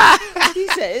 He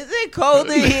said, "Is it cold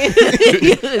in here?"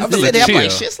 I'm sitting there, I'm like, chill.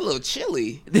 shit's a little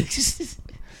chilly.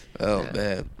 Oh,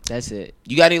 man. That's it.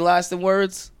 You got any lasting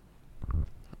words?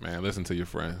 Man, listen to your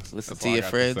friends. Listen That's to all I your got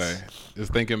friends. say.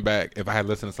 Just thinking back, if I had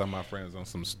listened to some of my friends on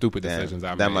some stupid decisions I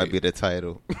made. That might be the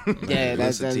title. Yeah,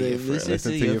 that's Listen to your it. friends.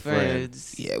 Listen to your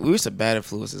friends. Yeah, we were some bad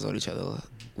influences on each other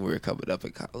when we were coming up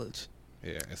in college.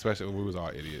 Yeah, especially when we was all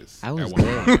idiots. I was at one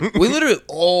there. point. We literally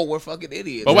all were fucking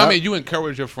idiots. But I mean, you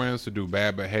encourage your friends to do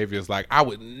bad behaviors. Like, I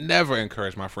would never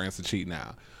encourage my friends to cheat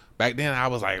now. Back then, I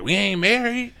was like, we ain't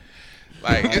married.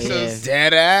 Like, it's just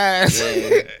dead ass.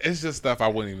 it's just stuff I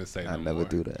wouldn't even say. I no never more.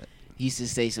 do that. He used to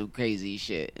say some crazy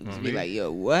shit and just be me? like,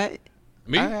 "Yo, what?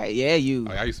 Me? All right, yeah, you."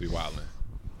 Oh, I used to be wilding.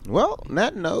 Well, on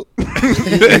that note,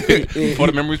 Before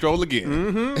the memories roll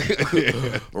again.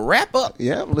 Wrap up.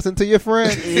 yeah, listen to your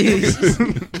friends.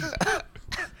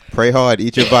 Pray hard,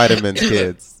 eat your vitamins,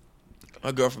 kids.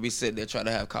 My girlfriend be sitting there trying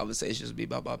to have conversations with me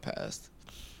about my past.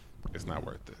 It's not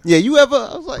worth it. Yeah, you ever?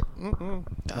 I was like,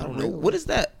 I don't know. What is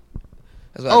that?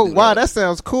 That's what I oh do, wow, though. that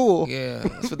sounds cool. Yeah,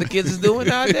 that's what the kids is doing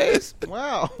nowadays.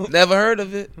 Wow, Never heard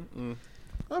of it.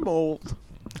 I'm old.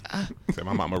 Say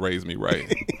my mama raised me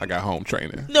right. I got home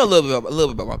training. You know a little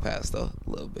bit about my past though. A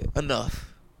little bit.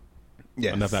 Enough.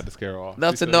 Yes. Enough not to scare her off.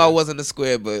 Enough She to said know I that. wasn't a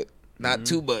square, but not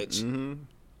too much.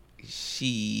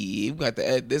 We got to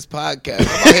edit this podcast. I'm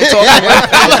out here talking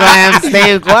That's why I'm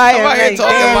staying quiet. I'm out here Like,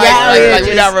 talking damn, like y'all here we're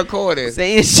just not recording.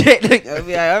 saying shit. Like, I'll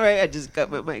be like, all right, I just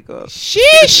cut my mic off.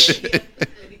 Sheesh.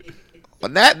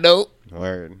 On that note,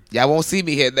 Word. y'all won't see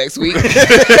me here next week.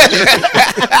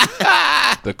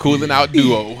 The cooling out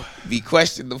duo. Be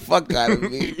questioning the fuck out of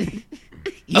me.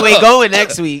 You ain't going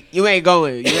next week. You ain't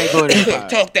going. You ain't going next week.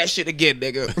 Talk that shit again,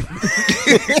 nigga.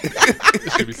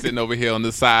 Should be sitting over here on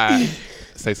the side.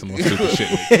 Say some more stupid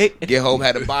shit. Get home,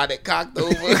 had a bonnet cocked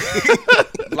over.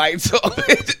 lights off.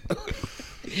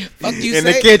 Fuck you in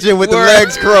say? the kitchen with the Word.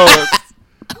 legs crossed.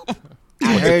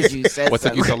 I heard you said What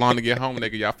took you something. so long to get home,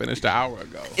 nigga? Y'all finished an hour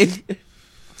ago.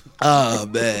 Oh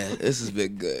man, this has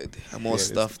been good. I'm all Yeah,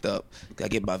 stuffed up. Gotta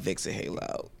get my Vicks inhaler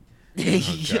out.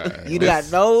 You got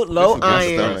no low this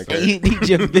is iron. good And you need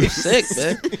your I'm bitch sick,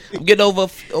 man. I'm getting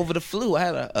over the flu. I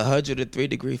had a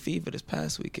 103-degree fever this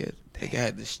past weekend. I think I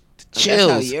had the That's how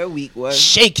chills, your week was.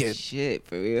 shaking. Shit,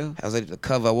 for real. I was under the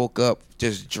cover. I woke up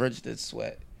just drenched in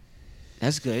sweat.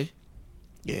 That's good.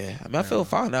 Yeah, I mean, I feel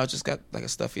fine now. I just got like a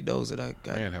stuffy nose that I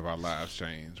got. Man, have our lives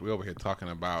changed? We over here talking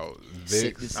about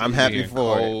Sickness. Vicks. I'm happy being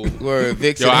for it. cold. Word,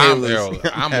 Vicks Yo, I'm, inhalers.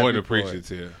 I'm Happy more for than it.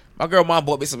 appreciative. My girl mom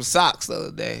bought me some socks the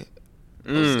other day.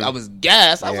 I was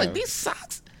gassed. I was Yeah. like, these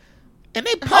socks, and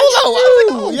they polo. I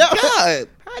was like, oh Yeah. god.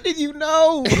 How did you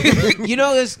know? You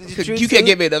know, it's true You can't too.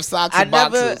 give me enough socks and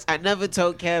boxes. I never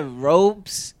told Kev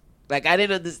robes. Like I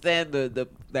didn't understand the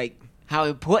like how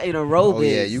important a robe Oh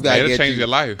is. yeah, you Yeah, gotta it'll get change you your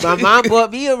life. My mom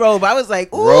bought me a robe. I was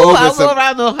like, ooh, Robe I'll and go some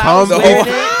around the house comfy. wearing it.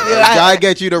 Yeah, I- Gotta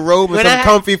get you the robe and when some I had-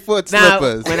 comfy foot Now,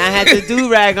 slippers. when I had the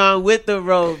do-rag on with the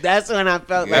robe, that's when I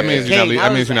felt like That means a you're not, king. I that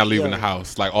was means you're not like, leaving yo. the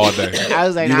house like all day. I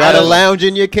was like, you nah, gotta I look- lounge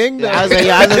in your kingdom. I was like,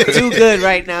 yo, I look too good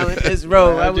right now with this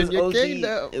robe. I Lounge in was your OG.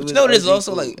 kingdom. It But was you know, there's OG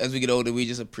also cool. like as we get older, we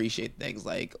just appreciate things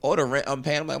like all the rent I'm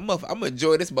paying. I'm like, I'm gonna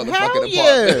enjoy this motherfucking Hell apartment.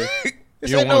 yeah. This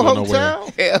You ain't don't no wanna go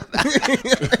nowhere. hotel.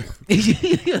 Hell,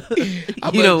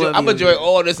 I'm You know what? I'm enjoying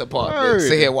all this apartment. Word.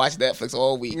 Sit here and watch Netflix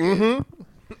all weekend.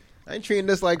 Mm-hmm. I ain't treating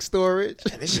this like storage.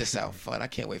 And this just sounds fun. I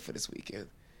can't wait for this weekend.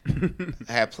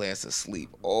 I had plans to sleep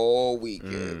all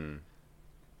weekend.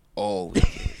 All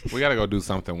weekend. We gotta go do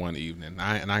something one evening.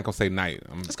 I ain't gonna say night.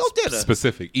 Let's go dinner.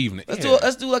 Specific evening.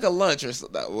 Let's do like a lunch or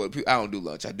something. Well, I don't do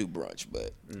lunch. I do brunch,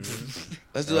 but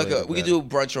let's do we can do a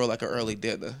brunch or like an early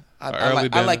dinner. I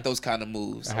dinner. like those kind of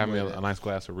moves. Have me a nice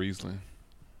glass of Riesling.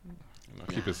 You know,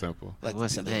 keep it simple. I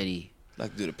want some Henny.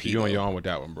 Like do the Pinot. You on your own with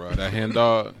that one, bro. That hen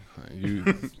dog. You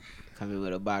Come in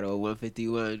with a bottle of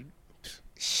 151.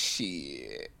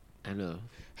 Shit. I know.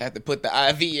 Had to put the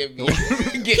IV in me.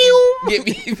 get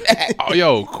me back. Oh,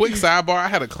 yo, quick sidebar. I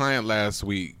had a client last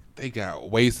week. They got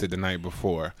wasted the night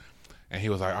before. And he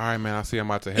was like, all right, man, I see I'm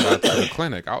about to head out to the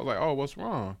clinic. I was like, oh, what's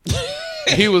wrong?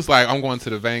 He was like, I'm going to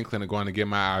the vein clinic going to get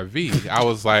my IV. I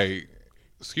was like,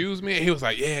 excuse me? He was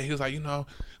like, yeah. He was like, you know,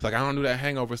 it's like I don't do that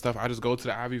hangover stuff. I just go to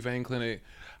the IV vein clinic.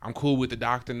 I'm cool with the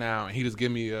doctor now. And he just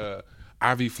give me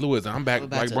IV fluids. And I'm back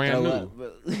about like to brand throw new. up,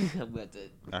 bro. I'm about to.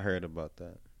 I heard about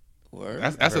that. Word.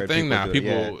 That's the heard thing people now. do it,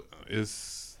 People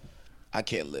is I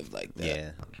can't live like that.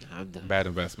 Yeah. I'm done. bad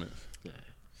investments.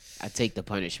 I take the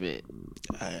punishment.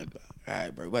 All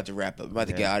right, bro. We're about to wrap up. We're about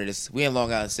to get out of this. We in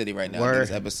Long Island City right now. In Word.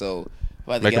 this episode.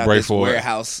 We're about to Make get a out break this for it.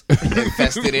 warehouse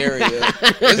infested area.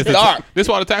 It's dark. This is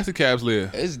why the taxi cabs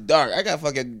live. It's dark. I got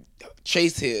fucking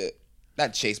chased here.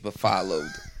 Not chased, but followed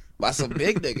by some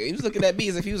big nigga. He was looking at me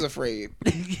as if he was afraid.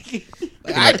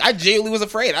 Like, I genuinely was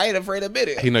afraid. I ain't afraid to admit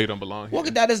it. He know you don't belong here.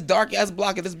 Walking down this dark ass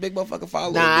block and this big motherfucker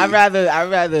following Nah, me. I'd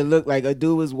rather look like a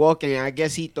dude was walking. I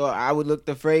guess he thought I would look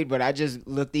afraid, but I just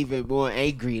looked even more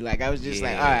angry. Like I was just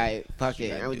like, Yeah. all right, fuck You it.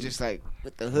 gotta I was do. just like,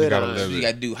 with the hood gotta on. live You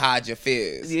gotta do hide your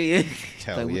fears. Yeah.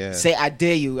 Hell Like, yeah. Say I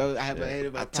dare you. I had my head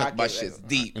in my I pocket. tuck my like, shits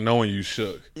deep. Knowing you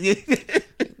shook.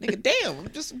 Nigga, damn. I'm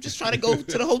just trying to go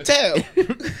to the hotel.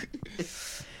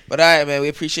 But all right, man, we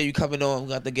appreciate you coming on. We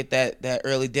got to get that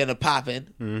early dinner popping.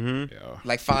 Mm-hmm. Yeah.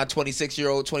 Like fine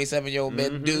 26-year-old, 27-year-old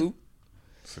men do.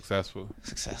 Successful.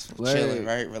 Successful. Word. Chilling,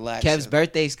 right? Relaxing. Kev's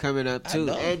birthday's coming up I too.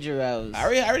 know. And Jarrell's. I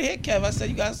already hit Kev. I said,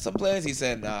 you got some plans? He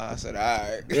said, nah. I said, all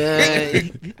right.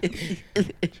 Yeah.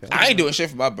 I ain't doing shit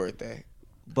for my birthday.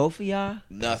 Both of y'all?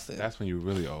 Nothing. That's when you're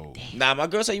really old. Nah, my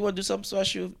girl said, you want to do something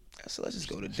special? I said, let's just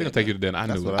go to dinner. She gonna take you to dinner. I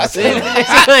knew what it. I said.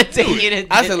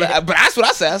 I said, but that's what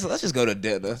I said. I said, let's just go to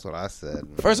dinner. That's what I said.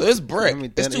 First of all, it's brick. I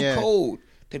mean, It's dinner, too yeah. cold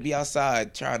to be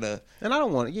outside trying to. And I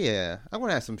don't want. Yeah, I want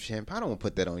to have some champagne. I don't want to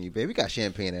put that on you, babe. We got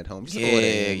champagne at home. Just Yeah, order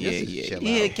it. yeah, Just yeah. chill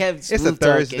Yeah, out. Kev's It's a smooth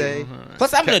Thursday. talking.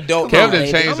 Plus, I'm an adult. Kev now,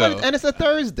 didn't baby. change though. And it's a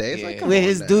Thursday. It's like, Yeah. come With on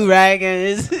his now. do-rag and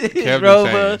his Kevin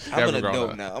rover. changed. I'm an Kevin grown adult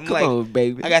up. now. I'm Come like, on,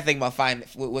 baby. I gotta think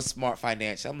with smart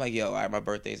finance. I'm like, yo, all right, my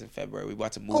birthday's in February. We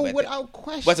about to move. Oh, at without the,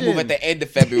 question. about to move at the end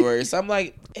of February. So I'm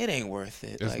like, it ain't worth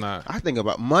it. It's Like, not. I think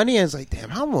about money and it's like, damn,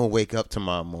 how am I gonna wake up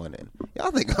tomorrow morning?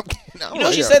 Y'all think I'm getting out? You know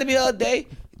what she said to me the other day?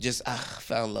 Just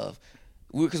fell in love.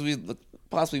 Because we we're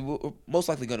most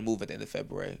likely going to move at the end of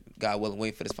February. God willing,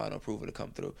 waiting for this final approval to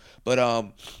come through. But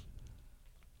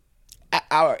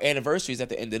our anniversary is at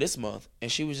the end of this month,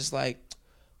 and she was just like,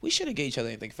 we shouldn't get each other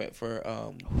anything for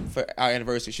our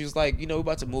anniversary. She was like, you know, we're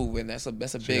about to move, and that's a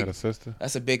She big got a sister.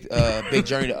 that's a big big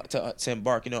journey to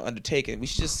embark. You know, undertaking. We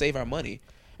should just save our money.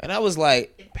 And I was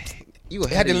like, You I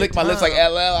had to lick my lips like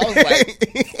LL. I was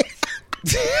like,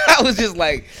 I was just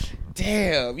like,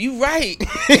 damn, you right.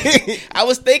 I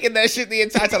was thinking that shit the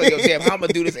entire time. Like, yo, damn, how I'm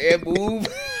gonna do this and move?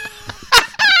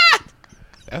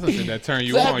 That's the shit that turn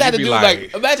you So on. I had You to be do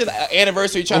like, imagine an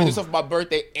anniversary trying to do something for my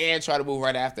birthday and try to move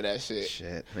right after that shit.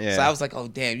 Shit. Yeah. So I was like, oh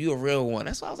damn, you a real one.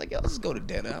 That's why I was like, yo, let's just go to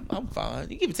dinner. I'm fine.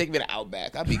 You can even take me to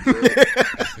Outback. I'll be good.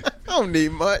 I don't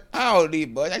need much. I don't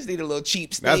need much. I just need a little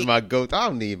cheap steak. That's my goat. I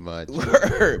don't need much.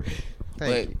 Word.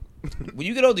 Thank you. When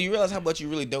you get older, you realize how much you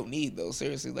really don't need, though.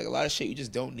 Seriously, like a lot of shit you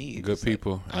just don't need. good It's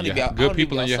people. Like, I don't and need to be your- out- I good don't need to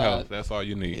people be in your outside. house. That's all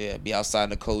you need. Yeah, be outside in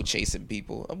the cold chasing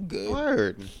people. I'm good.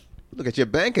 Word. Look at your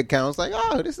bank accounts. Like,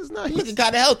 oh, this is nice. Looking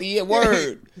kind of healthy. Yeah,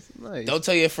 word. This is nice. Don't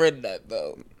tell your friend that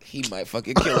though. He might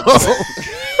fucking kill himself.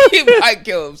 He might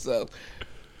kill himself.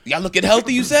 Y'all looking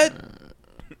healthy? You said.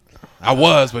 I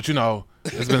was, but you know,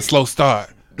 it's been a slow start.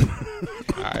 All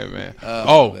right, man.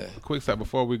 Man. Quick step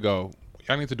before we go.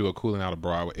 Y'all need to do a cooling out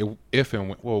abroad. If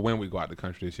and when we go out the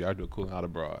country this year, I'll do a cooling out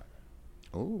abroad.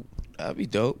 Ooh. That'd be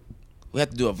dope. We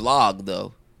have to do a vlog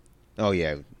though. Oh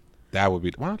yeah. That would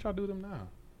be. Why don't y'all do them now?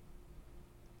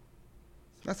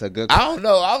 That's a good. I don't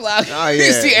know. I'm like, Oh, you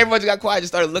yeah. see, everyone just got quiet,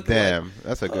 just started looking. Damn, Like,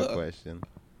 that's a good question.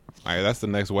 All right, that's the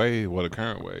next wave or the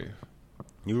current wave.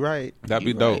 You right. That'd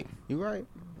be You dope. right. You right.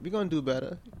 We gonna do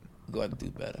better. Go ahead and do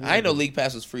better. I didn't know League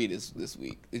Pass was free this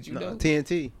week. Did you know?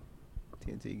 TNT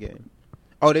game.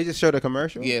 Oh, they just showed a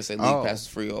commercial. Yeah, said League Pass was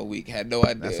free all week. Had no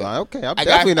idea. That's why. Okay, I'm I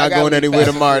definitely got not going League anywhere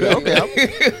Pass. tomorrow.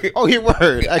 Okay. Oh, your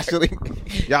word. Actually,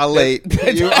 y'all late.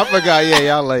 I forgot. Yeah,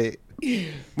 y'all late.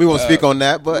 We won't speak on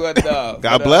that, but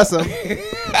God bless them.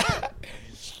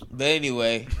 But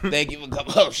anyway, thank you for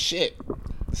coming. Oh shit,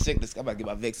 sickness. I'm about to get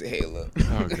my Vicks inhaler.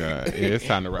 Oh god, yeah, it's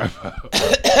time to wrap up.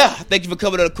 Thank you for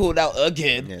coming on the Cool Out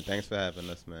again. Yeah, thanks for having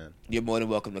us, man. You're more than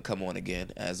welcome to come on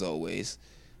again, as always.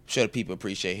 I'm sure the people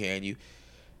appreciate hearing you.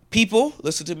 People,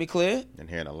 listen to me clear. And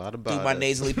hearing a lot about Do my us.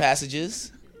 nasally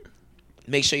passages.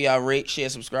 Make sure y'all rate, share,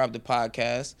 subscribe to the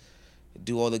podcast.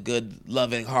 Do all the good,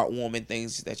 loving, heartwarming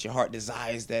things that your heart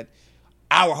desires, that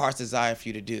our hearts desire for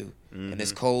you to do in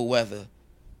this cold weather.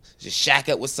 Just shack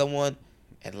up with someone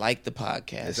and like the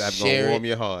podcast. It's gonna Share warm it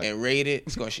your heart. and rate it.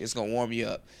 It's gonna warm you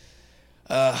up.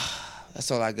 That's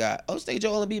all I got. Oh, State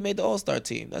Joel B made the All-Star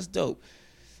team. That's dope.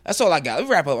 That's all I got. Let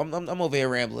me wrap up. I'm over here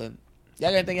rambling. Y'all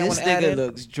got anything y'all This want to add nigga in?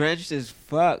 looks drenched as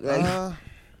fuck. Like,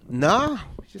 Nah.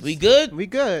 We good? We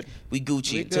good. We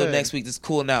Gucci. We Until good. next week, just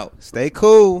cooling out. Stay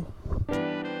cool.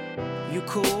 You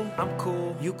cool, I'm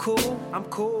cool. You cool, I'm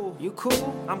cool. You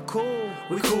cool, I'm cool.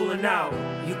 We coolin' out.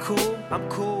 You cool, I'm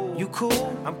cool. You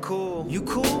cool, I'm cool. You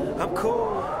cool, I'm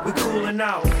cool. We coolin'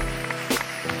 out.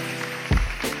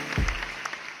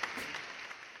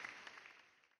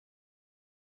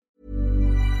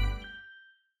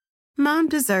 Mom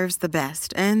deserves the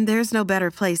best, and there's no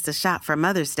better place to shop for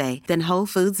Mother's Day than Whole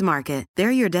Foods Market. They're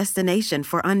your destination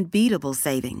for unbeatable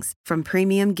savings, from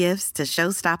premium gifts to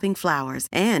show-stopping flowers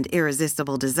and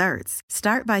irresistible desserts.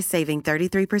 Start by saving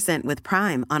 33% with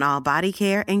Prime on all body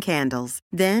care and candles.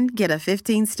 Then get a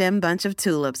 15-stem bunch of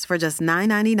tulips for just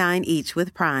 $9.99 each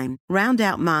with Prime. Round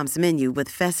out Mom's menu with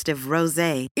festive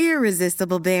rosé,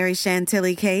 irresistible berry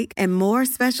chantilly cake, and more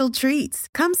special treats.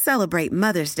 Come celebrate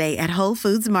Mother's Day at Whole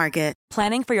Foods Market.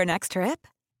 Planning for your next trip?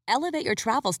 Elevate your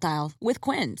travel style with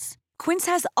Quince. Quince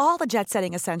has all the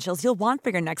jet-setting essentials you'll want for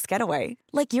your next getaway,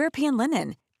 like European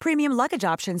linen, premium luggage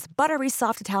options, buttery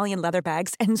soft Italian leather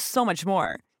bags, and so much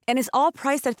more. And is all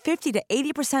priced at 50 to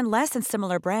 80% less than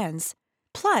similar brands.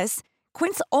 Plus,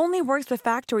 Quince only works with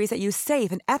factories that use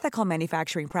safe and ethical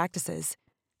manufacturing practices.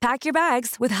 Pack your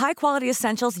bags with high-quality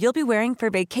essentials you'll be wearing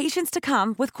for vacations to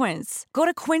come with Quince. Go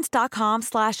to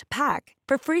quince.com/pack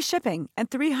for free shipping and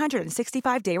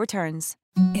 365-day returns.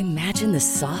 Imagine the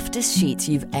softest sheets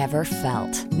you've ever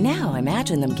felt. Now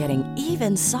imagine them getting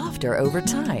even softer over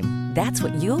time. That's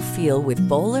what you'll feel with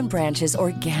Boll & Branch's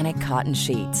organic cotton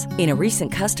sheets. In a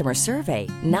recent customer survey,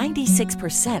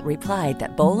 96% replied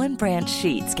that Boll & Branch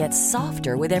sheets get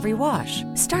softer with every wash.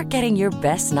 Start getting your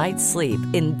best night's sleep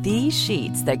in these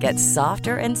sheets that get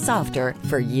softer and softer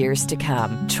for years to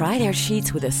come. Try their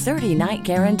sheets with a 30-night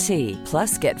guarantee.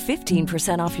 Plus, get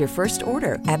 15% off your first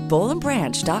order at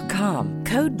bollandbranch.com.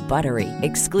 Code BUTTERY.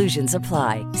 Exclusions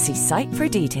apply. See site for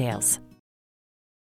details.